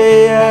see the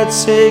day I'd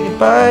say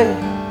goodbye.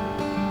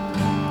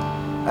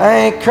 I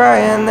ain't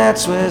crying,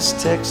 that's West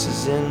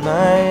Texas in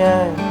my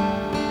eye.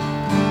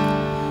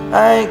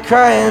 I ain't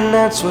crying,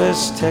 that's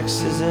West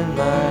Texas in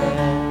my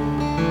eye.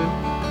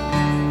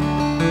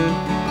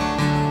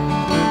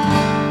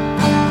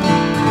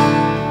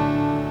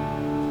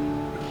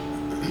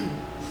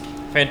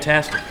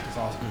 Fantastic. That's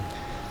awesome.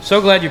 So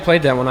glad you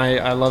played that one.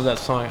 I love that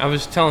song. I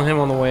was telling him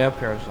on the way up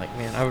here, I was like,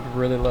 man, I would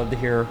really love to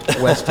hear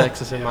West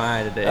Texas in my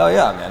eye today. Oh,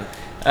 yeah,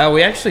 man.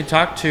 We actually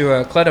talked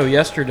to Cleto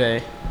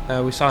yesterday.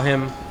 We saw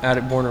him out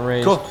at Born and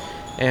Raised. Cool.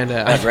 And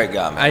Great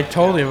guy, man. I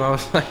told him, I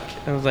was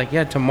like,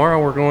 yeah,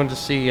 tomorrow we're going to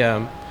see,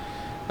 we're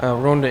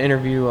going to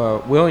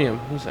interview William.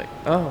 He's like,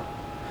 oh.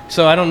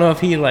 So I don't know if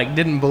he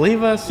didn't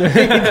believe us or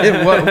he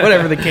did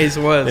whatever the case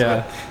was.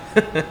 Yeah.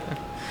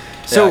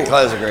 So yeah,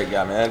 Cleto's a great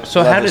guy, man. So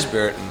Love how his did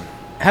spirit.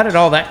 how did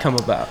all that come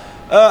about?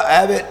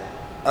 Abbott,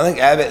 I think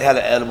Abbott had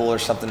an edible or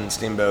something in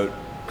Steamboat,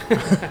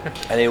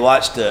 and he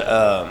watched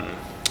the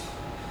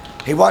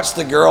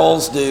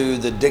girls do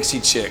the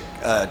Dixie Chick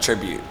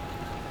tribute,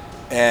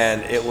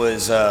 and it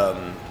was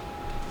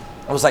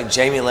like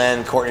Jamie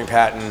Lynn, Courtney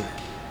Patton,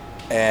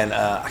 and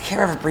I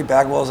can't remember if Bree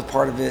Bagwell was a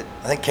part of it.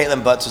 I think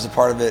Caitlin Butts was a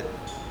part of it,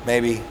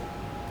 maybe.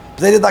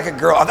 But they did like a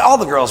girl. All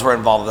the girls were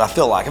involved. I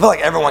feel like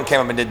everyone came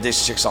up and did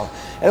Dixie Chick song,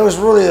 and it was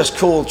really this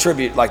cool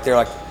tribute. Like they're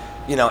like,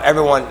 you know,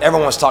 everyone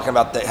was talking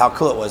about how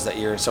cool it was that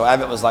year. And so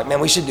Abbott was like, man,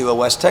 we should do a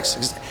West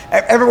Texas.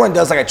 Everyone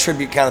does like a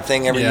tribute kind of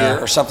thing every year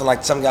or something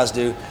like some guys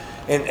do.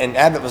 And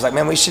Abbott was like,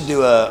 man, we should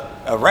do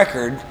a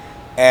record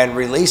and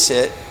release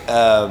it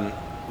right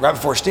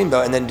before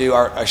Steamboat, and then do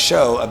a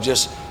show of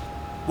just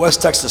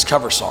West Texas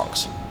cover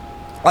songs.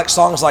 Like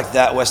songs like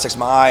that, West Texas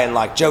My Eye, and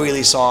like Joe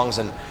Ely songs,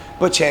 and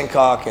Butch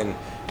Hancock, and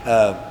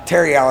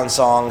Terry Allen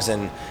songs,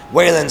 and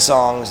Waylon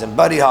songs, and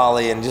Buddy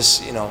Holly, and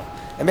just, you know,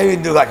 and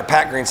maybe do like a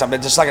Pat Green something,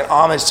 just like an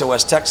homage to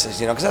West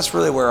Texas, you know, because that's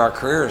really where our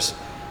careers,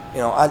 you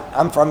know,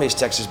 I'm from East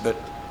Texas, but,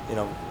 you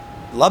know,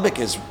 Lubbock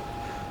is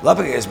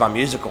my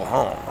musical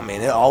home. I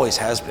mean, it always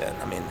has been.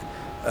 I mean,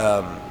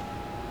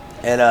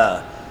 and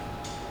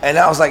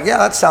I was like, yeah,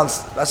 that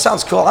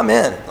sounds cool. I'm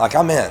in.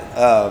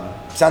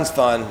 Sounds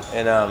fun.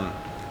 And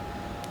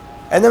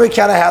then we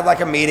kind of had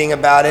like a meeting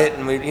about it,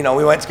 and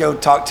we went to go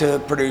talk to a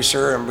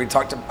producer, and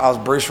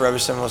Bruce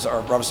Robeson was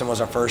our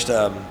first,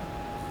 our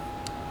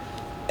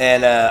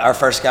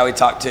first guy we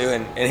talked to,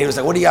 and he was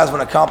like, what do you guys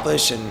want to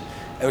accomplish? And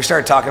we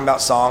started talking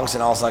about songs,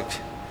 and I was like,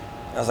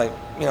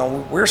 you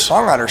know, we're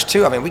songwriters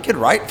too. I mean, we could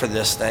write for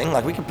this thing.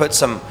 Like we could put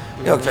some,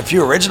 you know, a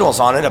few originals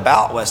on it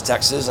about West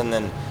Texas, and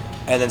then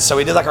so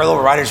we did like our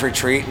little writers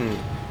retreat, and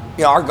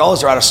you know, our goal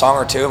is to write a song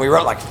or two, and we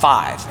wrote like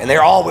 5, and we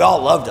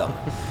all loved them.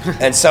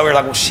 And so we were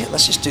like, well, shit,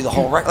 let's just do the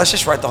whole record. Let's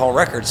just write the whole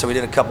record. So we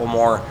did a couple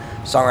more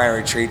songwriting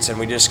retreats, and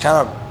we just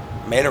kind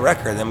of made a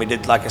record. And then we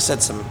did, like I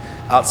said, some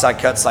outside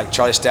cuts like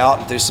Charlie Stout,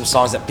 and threw some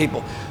songs that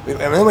people. And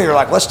then we were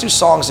like, let's do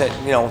songs that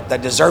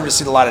that deserve to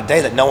see the light of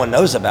day that no one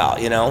knows about,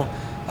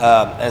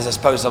 as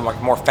opposed to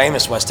like more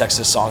famous West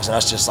Texas songs and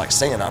us just like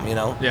singing them,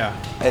 Yeah.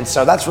 And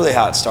so that's really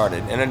how it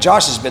started. And then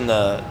Josh has been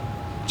the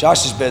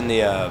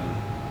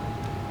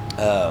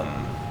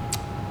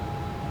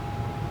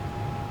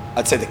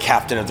I'd say the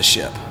captain of the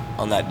ship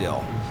on that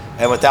deal.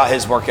 And without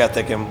his work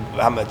ethic and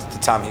how much the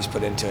time he's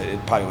put into it,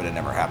 it probably would have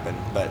never happened.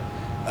 But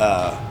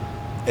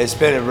it's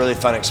been a really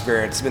fun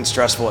experience. It's been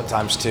stressful at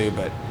times too,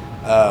 but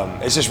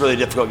it's just really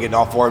difficult getting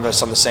all four of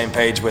us on the same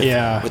page with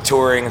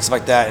touring and stuff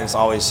like that. And it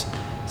always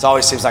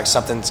seems like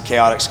something's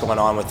chaotic's going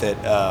on with it.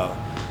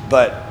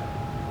 But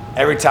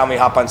every time we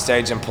hop on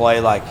stage and play,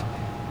 like,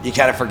 you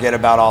kind of forget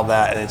about all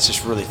that, and it's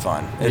just really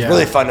fun. It's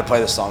really fun to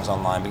play the songs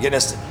online, but getting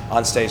us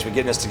on stage, but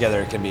getting us together,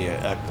 it can be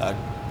a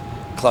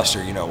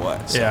cluster, you know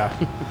what? So. Yeah.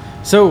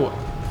 So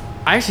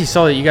I actually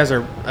saw that you guys are,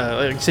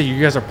 like you said, you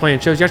guys are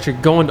playing shows. You're actually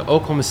going to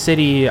Oklahoma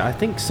City, I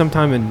think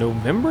sometime in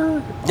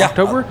November,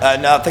 October?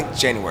 No, I think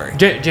January.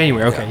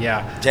 January, okay,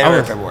 yeah.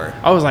 January, February.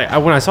 I was like,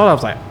 when I saw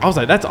that, I was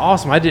like, that's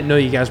awesome. I didn't know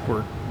you guys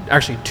were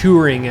actually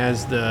touring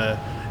as the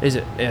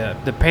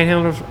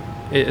Panhandlers?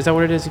 Is that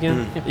what it is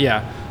again? Mm-hmm.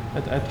 Yeah.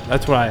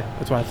 That's what I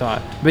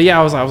thought. But yeah,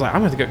 I was like,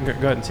 I'm gonna go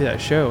ahead and see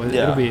that show.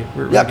 It'll be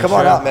really come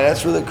on out, man.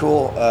 It's really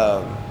cool.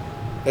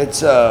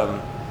 It's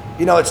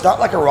it's not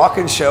like a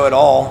rockin' show at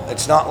all.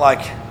 It's not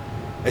like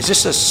it's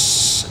just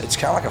it's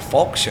kind of like a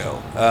folk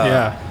show.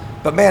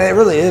 But man, it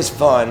really is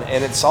fun,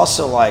 and it's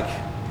also like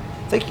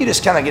I think you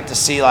just kind of get to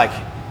see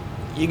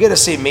you get to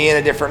see me in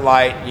a different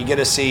light. You get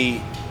to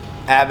see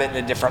Abbott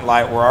in a different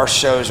light, where our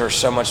shows are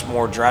so much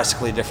more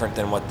drastically different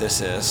than what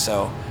this is.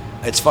 So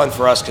it's fun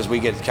for us because we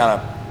get to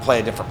kind of play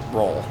a different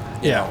role,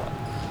 you know.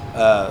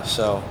 But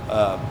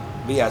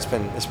yeah, it's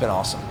been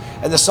awesome,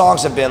 and the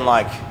songs have been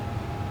like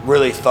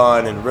really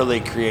fun and really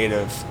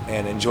creative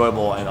and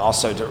enjoyable, and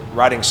also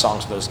writing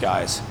songs with those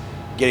guys,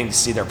 getting to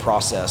see their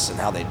process and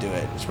how they do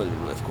it. It's really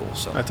cool.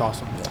 So that's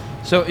awesome. Yeah.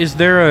 So is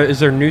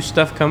there new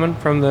stuff coming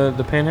from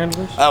the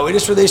Panhandlers? We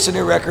just released a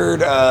new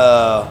record.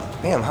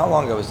 How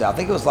long ago was that? I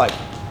think it was like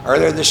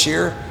earlier this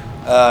year.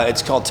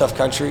 It's called Tough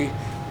Country,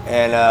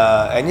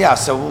 and yeah,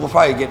 so we'll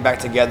probably get back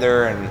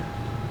together and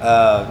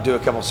do a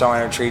couple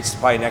songwriting retreats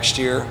probably next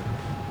year.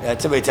 It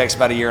typically takes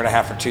about a year and a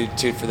half or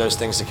two for those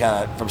things to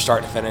kind of from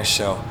start to finish.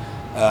 So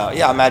I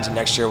imagine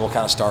next year we'll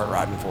kind of start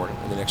riding for it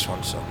in the next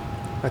one. So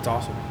that's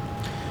awesome.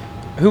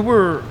 Who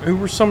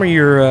were some of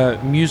your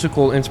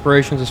musical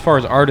inspirations as far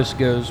as artists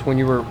goes when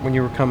you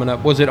were coming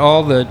up? Was it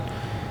all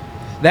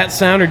that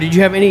sound, or did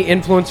you have any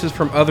influences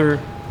from other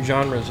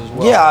genres as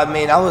well? Yeah, I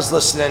mean, I was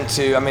listening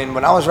to. I mean,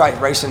 when I was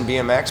racing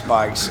BMX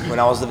bikes when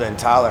I was living in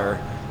Tyler,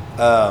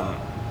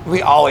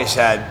 we always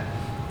had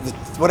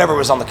whatever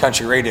was on the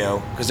country radio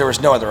because there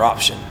was no other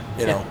option.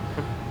 There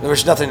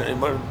was nothing.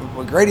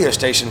 Radio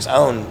stations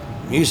own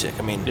music.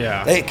 I mean,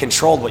 they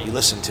controlled what you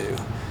listened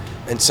to.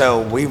 And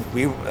so we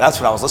that's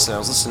what I was listening to. I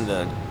was listening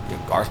to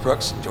Garth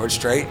Brooks and George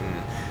Strait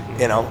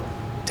and,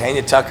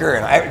 Tanya Tucker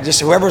and just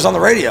whoever was on the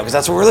radio because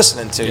that's what we're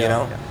listening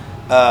to,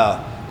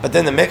 But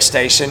then the mix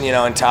station,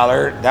 in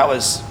Tyler,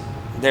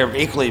 they're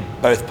equally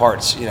both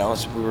parts, we'd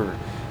always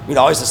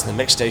listen to the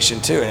mix station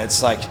too. And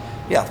it's like,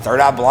 Third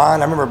Eye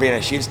Blind. I remember being a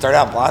huge Third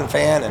Eye Blind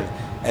fan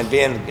and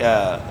being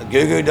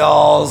Goo Goo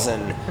Dolls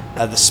and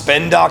the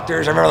Spin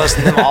Doctors. I remember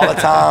listening to them all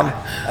the time.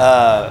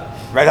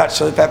 Red Hot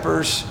Chili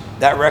Peppers.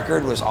 That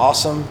record was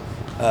awesome,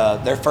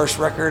 their first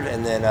record,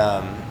 and then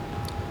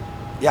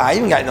I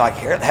even got into like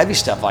heavy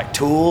stuff like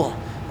Tool.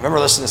 I remember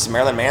listening to some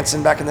Marilyn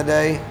Manson back in the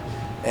day,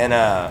 and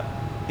I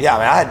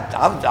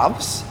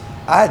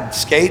had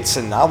skates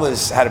and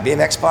had a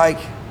BMX bike,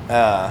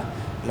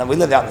 and we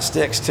lived out in the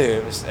sticks too.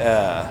 It was,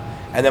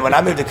 and then when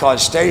I moved to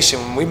College Station,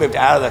 when we moved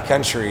out of the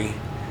country.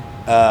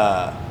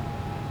 I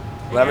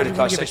moved to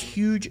College Station. Give a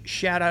huge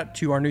shout out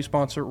to our new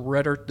sponsor,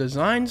 Red Earth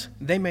Designs.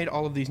 They made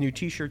all of these new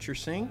T-shirts you're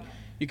seeing.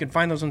 You can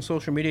find those on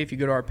social media if you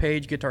go to our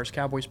page, Guitars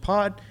Cowboys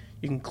Pod.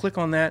 You can click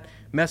on that,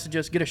 message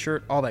us, get a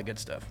shirt, all that good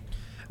stuff.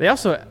 They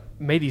also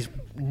made these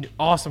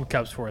awesome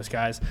cups for us,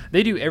 guys.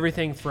 They do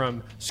everything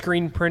from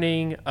screen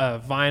printing,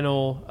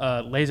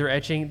 vinyl, laser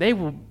etching. They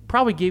will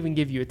probably even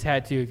give you a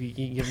tattoo if you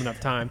can give them enough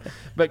time.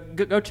 But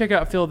go check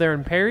out Phil there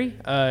in Perry.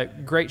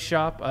 Great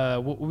shop.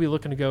 We'll be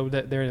looking to go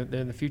there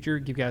in the future,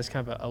 give you guys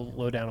kind of a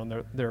lowdown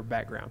on their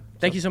background.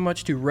 Thank you so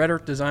much to Red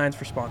Earth Designs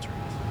for sponsoring.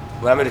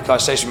 When I moved to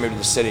College Station, moved to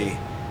the city,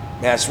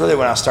 man, it's really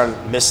when I started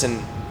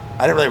missing.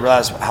 I didn't really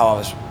realize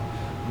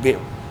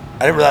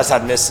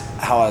I'd miss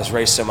how I was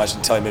raised so much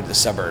until I moved to the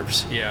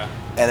suburbs. Yeah.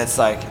 And it's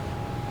like,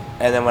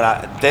 and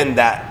then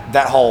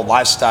that whole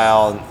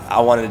lifestyle I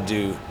wanted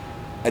to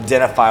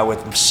identify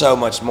with so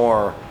much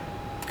more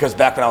because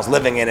back when I was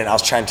living in it, I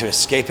was trying to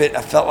escape it.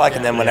 I felt like,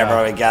 and then whenever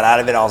I got out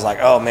of it, I was like,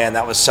 oh man,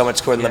 that was so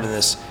much cooler than living in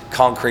this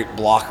concrete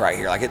block right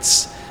here. Like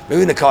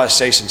moving to College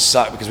Station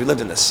sucked because we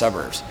lived in the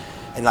suburbs,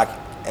 and like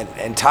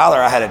and Tyler,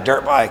 I had a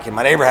dirt bike, and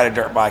my neighbor had a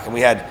dirt bike, and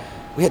we had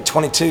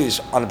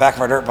 22s on the back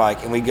of our dirt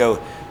bike, and we'd go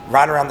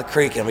ride around the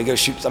creek, and we go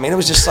shoot. I mean, it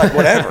was just like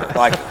whatever.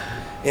 Like,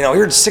 we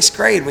were in 6th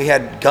grade. We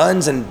had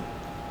guns and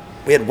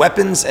we had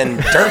weapons and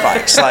dirt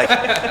bikes. Like,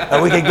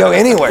 and we could go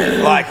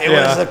anywhere. Like, it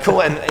was a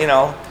cool, and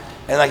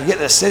and like you get to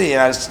the city,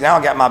 and now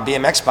I got my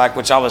BMX bike,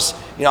 which I was,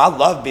 I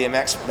loved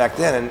BMX back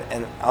then,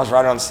 and I was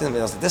riding on the city, and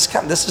I was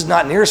like, this is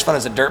not near as fun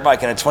as a dirt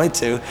bike and a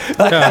 22.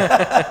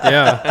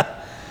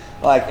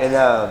 Like,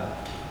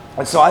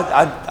 and so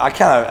I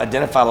kind of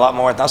identified a lot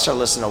more. I started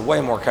listening to way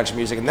more country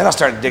music, and then I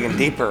started digging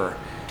deeper.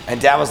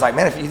 And Dad was like,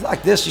 man, if you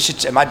like this, you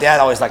should. And my dad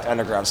always liked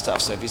underground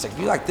stuff. So if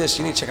you like this,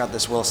 you need to check out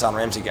this Will Sound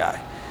Ramsey guy.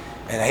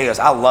 And he goes,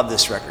 I love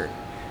this record.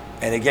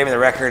 And he gave me the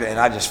record, and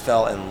I just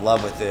fell in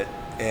love with it.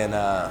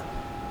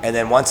 And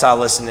then once I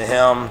listened to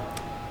him,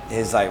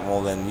 he's like,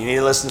 well, then you need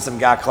to listen to some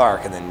Guy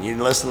Clark, and then you need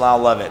to listen to Lyle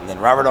Lovett, and then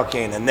Robert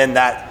O'Kane, and then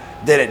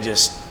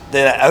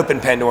it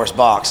opened Pandora's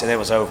box, and it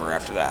was over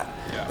after that.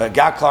 Yeah. But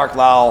Guy Clark,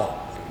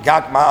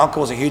 my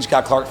uncle was a huge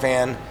Guy Clark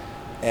fan,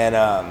 and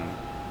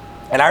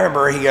I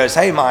remember he goes,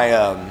 hey, my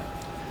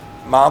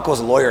uncle's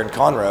a lawyer in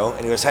Conroe,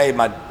 and he goes, hey,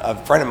 a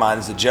friend of mine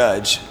is a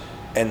judge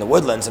in the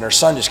Woodlands, and her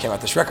son just came out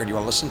this record. You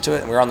want to listen to it?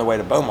 And we were on the way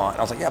to Beaumont.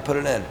 And I was like, yeah, put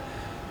it in.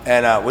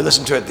 And we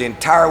listened to it the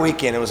entire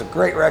weekend. It was a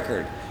great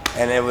record.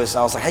 And I was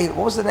like, hey,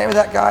 what was the name of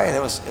that guy? And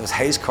it was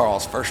Hayes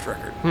Carll's first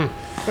record.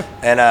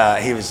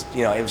 And he was,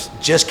 it was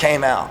just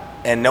came out,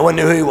 and no one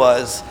knew who he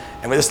was.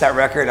 And we listened to that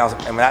record,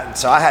 and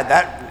so I had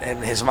that, and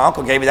my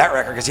uncle gave me that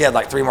record because he had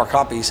like 3 more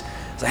copies.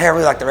 So hey, I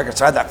really like the record.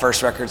 So I had that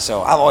first record.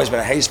 So I've always been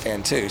a Hayes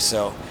fan too.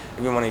 So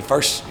even when he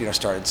first,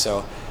 started.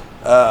 So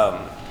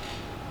then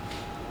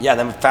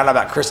we found out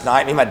about Chris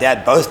Knight. Me and my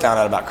dad both found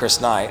out about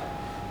Chris Knight.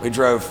 We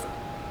drove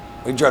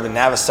to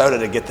Navasota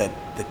to get the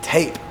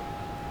tape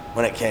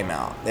when it came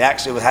out. They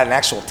actually had an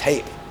actual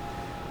tape.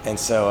 And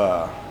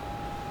so,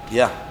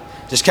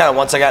 just kind of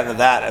once I got into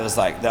that, it was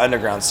like the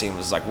underground scene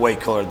was like way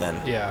cooler than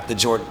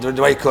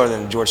way cooler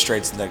than George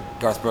Strait's and the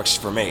Garth Brooks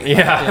for me.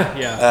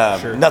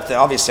 Sure. Nothing.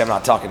 Obviously, I'm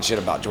not talking shit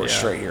about George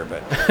Strait here,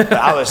 but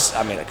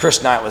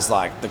Chris Knight was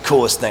like the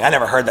coolest thing. I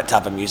never heard that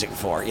type of music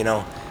before.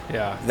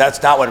 Yeah.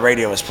 That's not what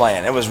radio was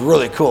playing. It was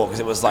really cool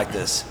because it was like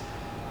this,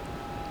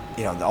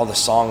 all the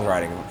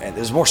songwriting, and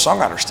there's more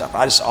songwriter stuff.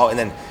 And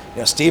then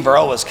Steve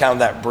Earle was kind of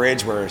that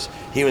bridge where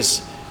he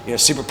was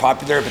super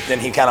popular, but then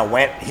he kind of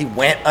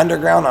went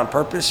underground on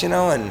purpose,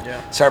 and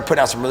started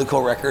putting out some really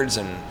cool records,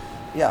 and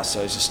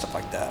so it's just stuff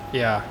like that.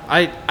 Yeah,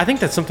 I think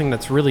that's something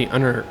that's really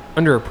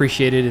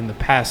underappreciated in the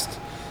past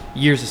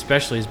years,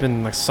 especially, has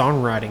been like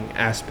songwriting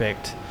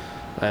aspect,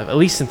 at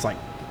least since like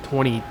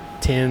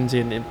 2010s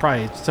and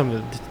probably some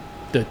of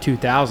the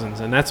 2000s,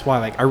 and that's why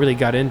like I really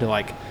got into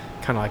like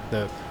kind of like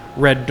the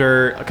Red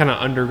Dirt kind of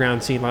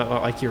underground scene,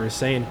 like you were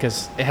saying,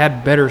 because it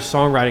had better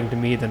songwriting to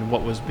me than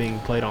what was being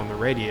played on the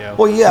radio.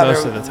 Well, yeah,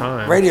 most of the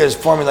time. Radio's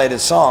formulated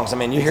songs. I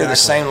mean, you hear the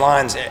same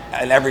lines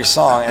in every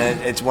song, and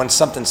it's when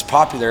something's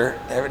popular,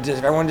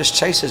 everyone just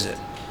chases it,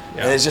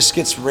 and it just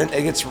gets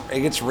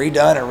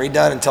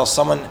redone until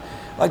someone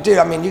like, dude.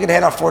 I mean, you can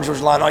hate on 4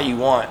 Georgia Line all you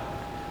want,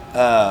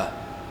 but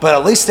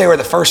at least they were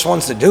the first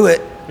ones to do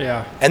it.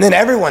 Yeah, and then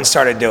everyone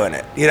started doing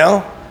it.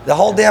 The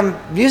whole damn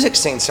music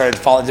scene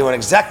started doing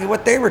exactly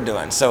what they were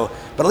doing. So,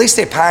 but at least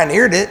they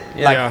pioneered it.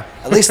 Yeah.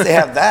 At least they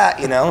have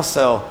that,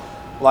 So,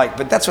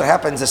 but that's what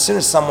happens as soon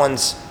as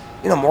someone's,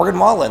 Morgan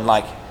Wallen.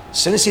 Like, as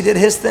soon as he did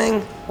his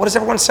thing, what does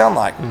everyone sound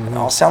like? They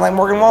all sound like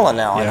Morgan Wallen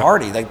now, and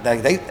Hardy.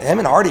 Him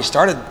and Hardy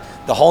started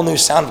the whole new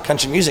sound of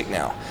country music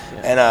now.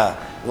 Yeah.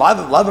 And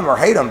love him or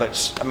hate him,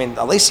 but I mean,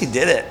 at least he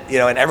did it,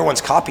 and everyone's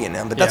copying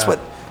him. But that's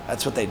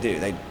what they do.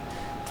 They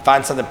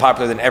find something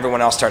popular, then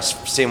everyone else starts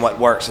seeing what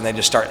works, and they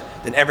just start.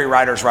 Then every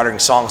writer's writing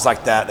songs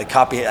like that. They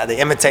copy it, they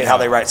imitate how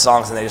they write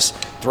songs, and they just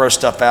throw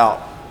stuff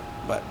out.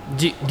 But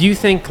do you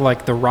think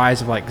like the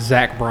rise of like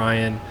Zach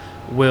Bryan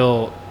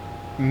will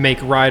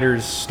make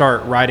writers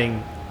start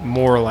writing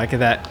more like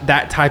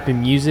that type of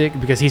music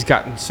because he's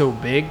gotten so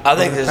big? I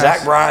think the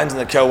Zach Bryans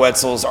and the Ko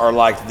Wetzels are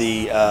like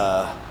the.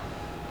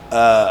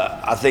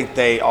 I think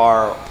they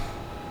are.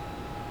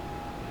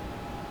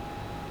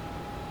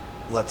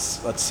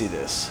 Let's see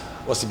this.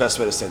 What's the best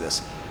way to say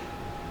this?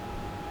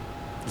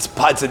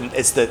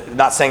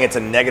 Not saying it's a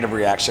negative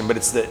reaction, but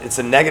it's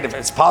a negative.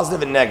 It's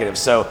positive and negative.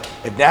 So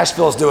if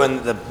Nashville's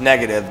doing the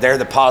negative, they're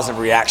the positive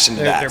reaction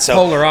to that. They're so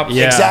polar opposite.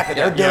 Yeah. Exactly.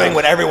 They're doing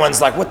what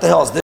everyone's like. What the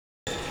hell is this?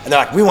 And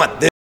they're like, we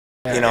want this.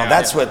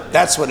 That's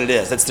what it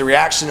is. It's the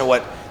reaction to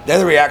what they're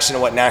the reaction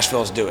to what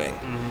Nashville's doing.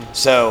 Mm-hmm.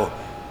 So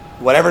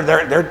whatever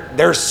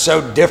they're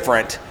so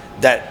different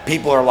that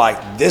people are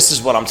like, this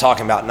is what I'm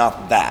talking about,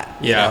 not that.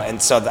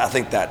 And so I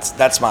think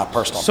that's my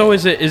personal So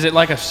opinion. is it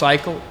like a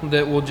cycle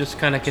that will just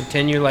kind of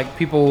continue? Like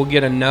people will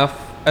get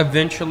enough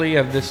eventually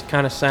of this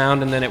kind of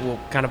sound, and then it will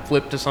kind of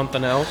flip to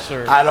something else?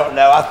 Or I don't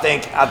know. I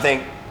think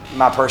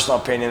my personal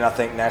opinion, I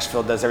think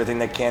Nashville does everything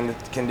they can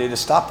do to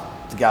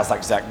stop the guys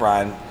like Zach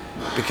Bryan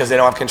because they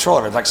don't have control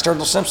of it. Like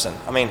Sturgill Simpson.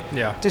 I mean,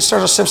 dude,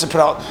 Sturgill Simpson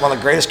put out one of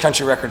the greatest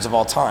country records of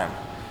all time.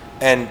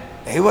 And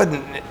he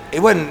wasn't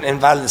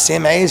invited to the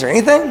CMAs or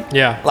anything.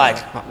 Yeah. Like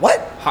what?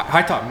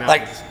 High Top Mountain.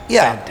 Like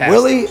yeah, fantastic.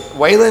 Willie,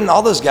 Waylon,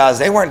 all those guys,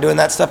 they weren't doing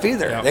that stuff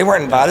either. Yep. They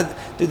weren't invited.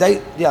 Dude,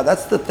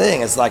 that's the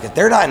thing. It's like if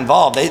they're not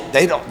involved,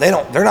 they're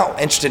not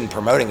interested in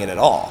promoting it at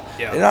all.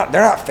 Yeah.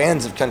 They're not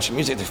fans of country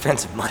music. They're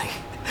fans of money.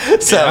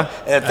 So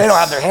if they don't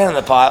have their hand in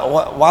the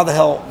pot, why the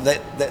hell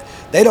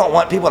they don't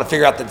want people to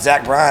figure out that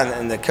Zach Bryan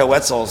and the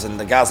Co-Wetzels and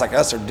the guys like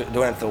us are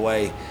doing it the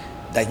way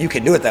that you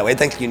can do it that way.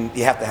 They think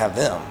you have to have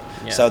them.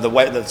 Yeah. So the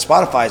way that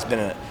Spotify has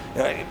been,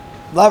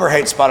 love or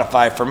hate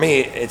Spotify, for me,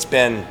 it's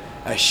been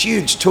a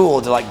huge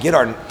tool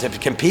to to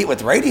compete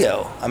with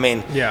radio. I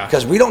mean,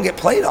 because we don't get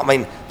played. I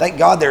mean, thank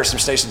God there are some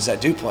stations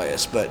that do play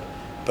us, but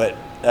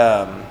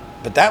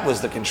that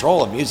was the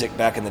control of music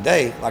back in the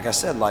day. Like I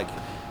said,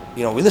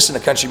 we listened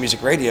to country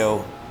music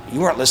radio. You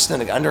weren't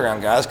listening to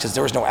underground guys because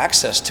there was no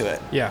access to it.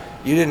 Yeah.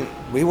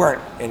 We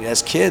weren't, and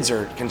as kids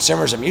or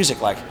consumers of music,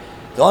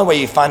 the only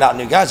way you find out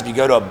new guys is if you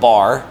go to a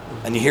bar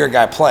and you hear a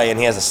guy play and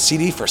he has a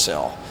CD for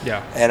sale.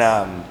 Yeah.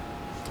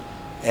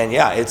 And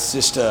yeah, it's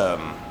just,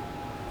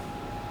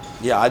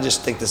 I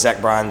just think the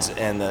Zach Bryans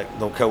and the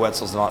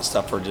Co-Wetzels and all that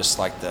stuff are just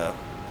like the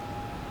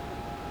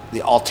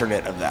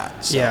alternate of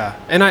that. So. Yeah,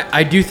 and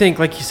I do think,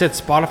 like you said,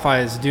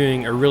 Spotify is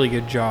doing a really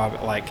good job,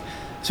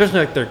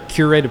 especially their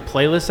curated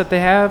playlists that they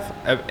have,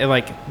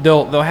 and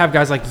they'll have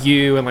guys like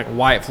you and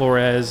Wyatt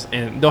Flores,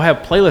 and they'll have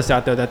playlists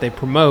out there that they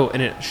promote,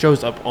 and it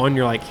shows up on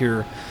your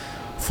your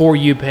For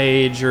You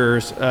page or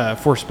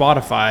for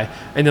Spotify,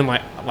 and then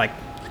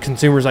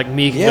consumers like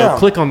me can go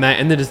click on that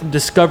and then just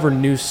discover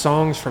new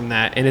songs from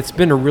that, and it's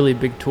been a really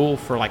big tool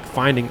for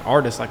finding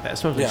artists like that,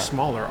 especially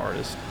smaller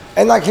artists.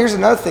 And here's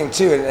another thing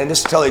too, and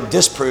this totally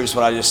disproves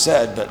what I just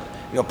said, but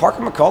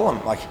Parker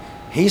McCollum,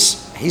 he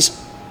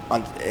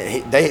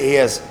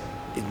has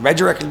a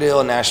major record deal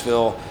in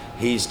Nashville.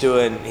 He's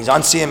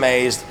on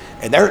CMAs,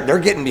 and they're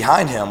getting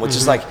behind him, which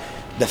is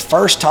the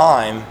first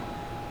time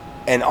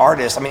an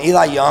artist. I mean,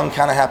 Eli Young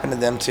kind of happened to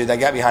them too. They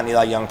got behind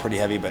Eli Young pretty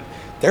heavy, but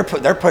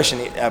they're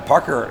pushing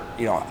Parker.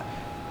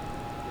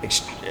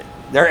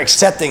 They're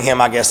accepting him,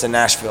 I guess, in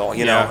Nashville.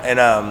 You know,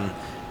 and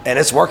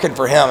it's working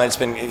for him.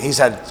 He's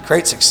had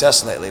great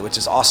success lately, which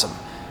is awesome,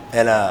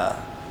 and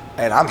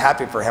I'm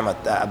happy for him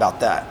about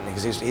that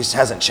because he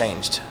hasn't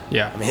changed.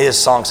 Yeah, I mean,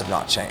 his songs have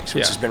not changed,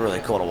 which has been really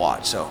cool to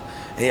watch. So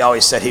he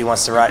always said he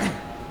wants to write.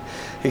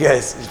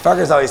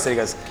 Parker's always said, he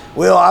goes,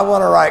 "Will, I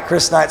want to write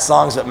Chris Knight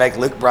songs that make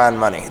Luke Bryan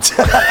money."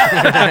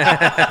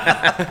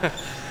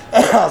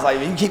 I was like,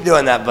 "You can keep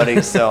doing that,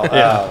 buddy." So,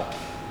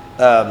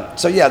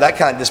 that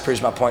kind of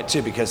disproves my point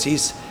too, because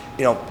he's,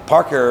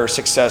 Parker's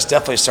success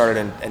definitely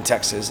started in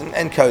Texas,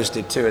 and Co's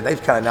did too, and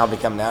they've kind of now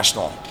become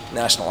national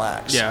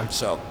acts. Yeah.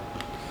 So,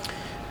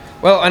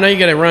 well, I know you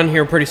got to run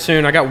here pretty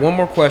soon. I got one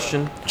more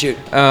question. Shoot.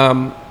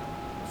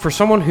 For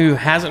someone who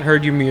hasn't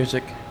heard your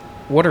music,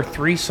 what are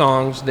 3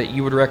 songs that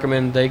you would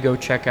recommend they go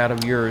check out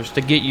of yours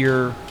to get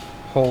your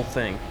whole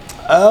thing?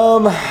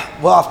 Well,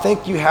 I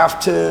think you have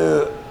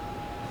to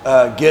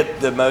get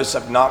the most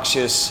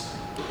obnoxious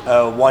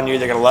one you're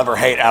either going to love or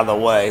hate out of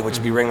the way, which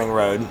would be Ringling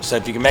Road. So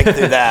if you can make it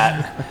through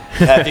that,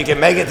 if you can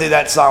make it through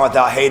that song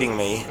without hating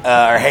me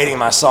or hating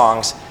my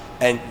songs,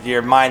 and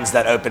your mind's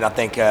that open, I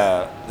think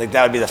that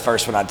would be the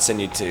first one I'd send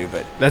you to.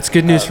 But that's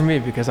good news for me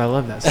because I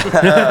love that song.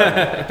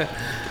 I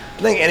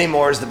think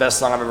Anymore is the best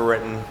song I've ever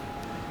written.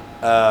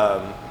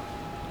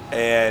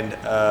 And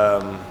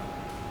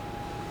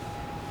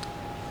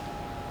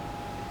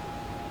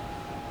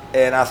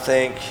I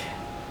think,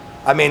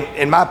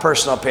 in my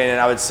personal opinion,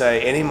 I would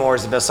say Anymore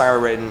is the best song I've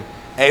ever written.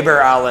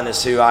 Aber Island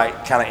is who I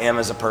kind of am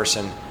as a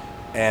person,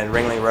 and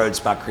Ringling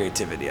Road's my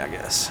creativity, I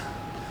guess.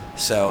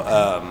 So,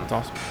 That's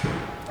awesome.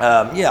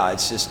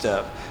 it's just,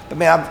 but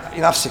man, I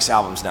have 6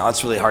 albums now.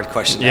 That's a really hard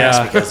question to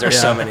ask because there's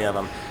so many of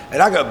them.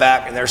 And I go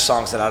back and there's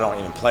songs that I don't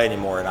even play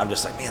anymore, and I'm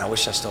just like, man, I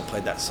wish I still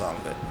played that song.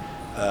 But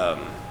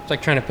It's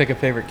like trying to pick a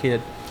favorite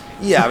kid.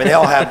 yeah, they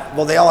all have.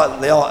 Well, they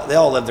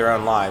all live their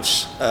own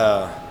lives,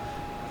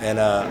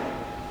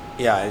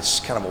 it's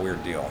kind of a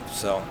weird deal.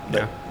 So,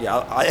 but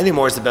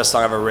Anymore is the best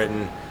song I've ever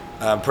written.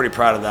 I'm pretty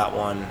proud of that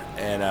one,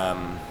 and I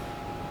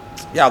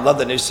love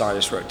the new song I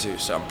just wrote too.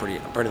 So I'm pretty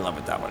in love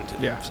with that one too.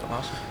 Yeah, so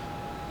awesome.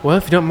 Well,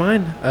 if you don't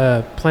mind,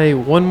 play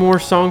one more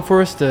song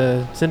for us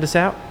to send us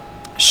out.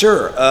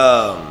 Sure.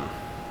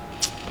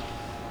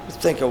 Let's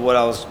think of what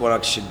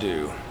I should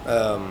do.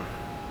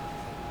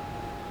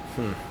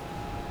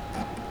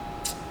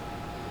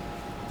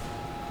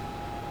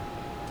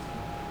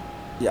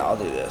 Yeah, I'll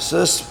do this. So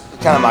this is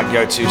kind of my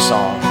go-to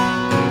song.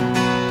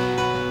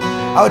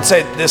 I would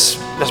say this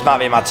might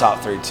be my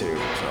top 3 too.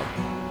 So.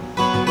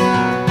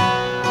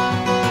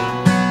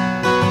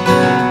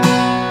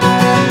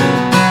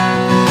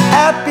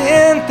 I've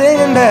been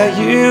thinking about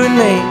you and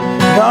me,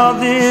 and all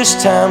this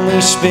time we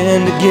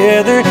spend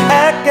together.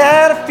 I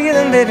got a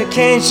feeling, baby,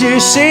 can't you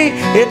see?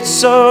 It's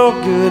so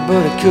good,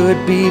 but it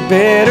could be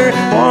better.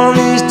 One of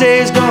these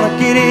days, gonna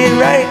get it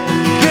right.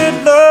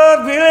 Good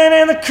Lord willing,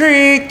 and the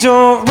creek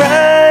don't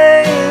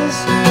rise.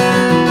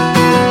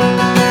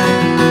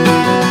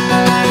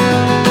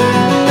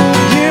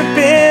 You've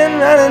been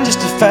running just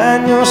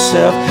find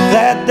yourself.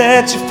 Glad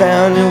that you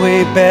found your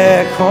way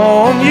back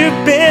home. You've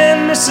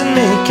been missing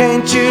me,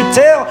 can't you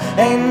tell?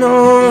 Ain't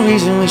no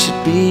reason we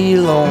should be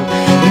alone.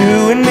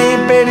 You and me,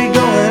 baby,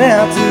 going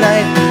out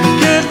tonight.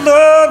 Good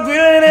Lord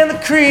willing and the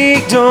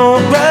creek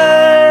don't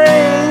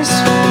rise.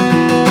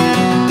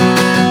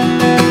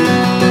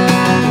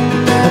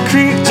 The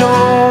creek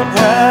don't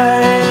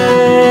rise.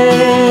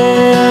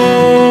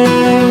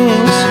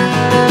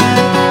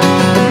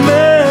 The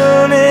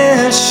moon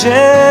is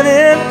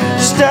shining,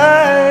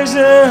 stars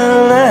are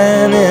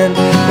aligning.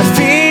 I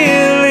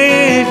feel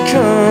it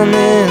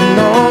coming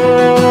on.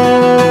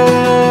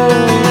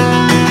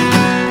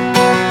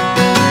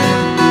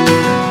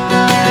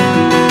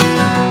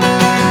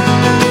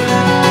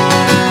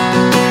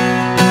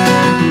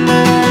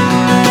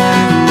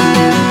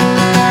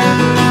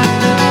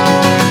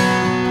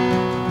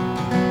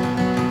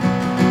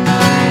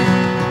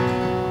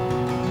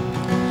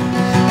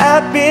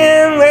 I've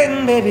been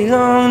waiting, baby,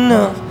 long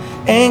enough.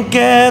 Ain't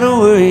gotta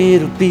worry,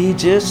 it'll be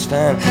just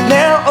fine.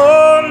 Now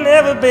or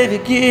never, baby,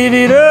 give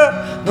it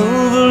up.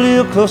 Move a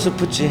little closer,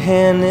 put your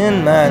hand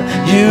in mine.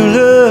 You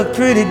look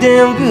pretty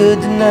damn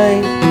good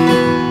tonight.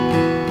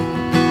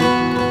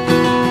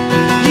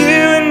 You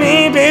and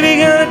me,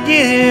 baby, gonna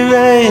get it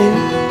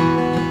right.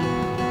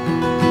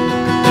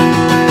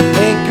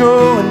 Ain't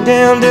going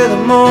down till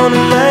the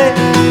morning light.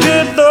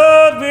 Good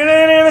Lord,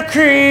 willing and the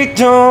creek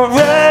don't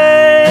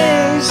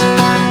rise.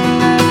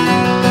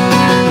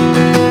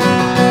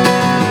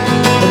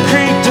 The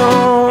creek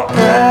don't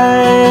rise.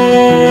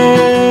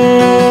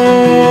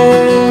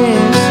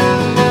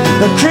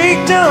 The creek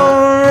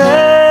don't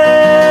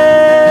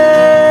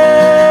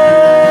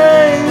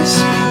rise.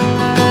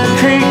 The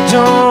creek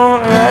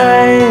don't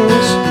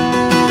rise.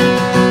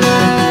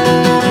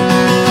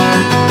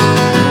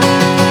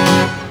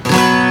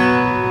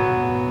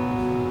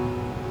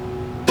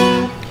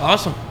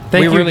 Awesome.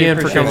 Thank We you really again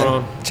for appreciate coming it.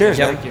 on. Cheers,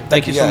 Yep. man.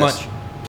 Thank you so guys. much.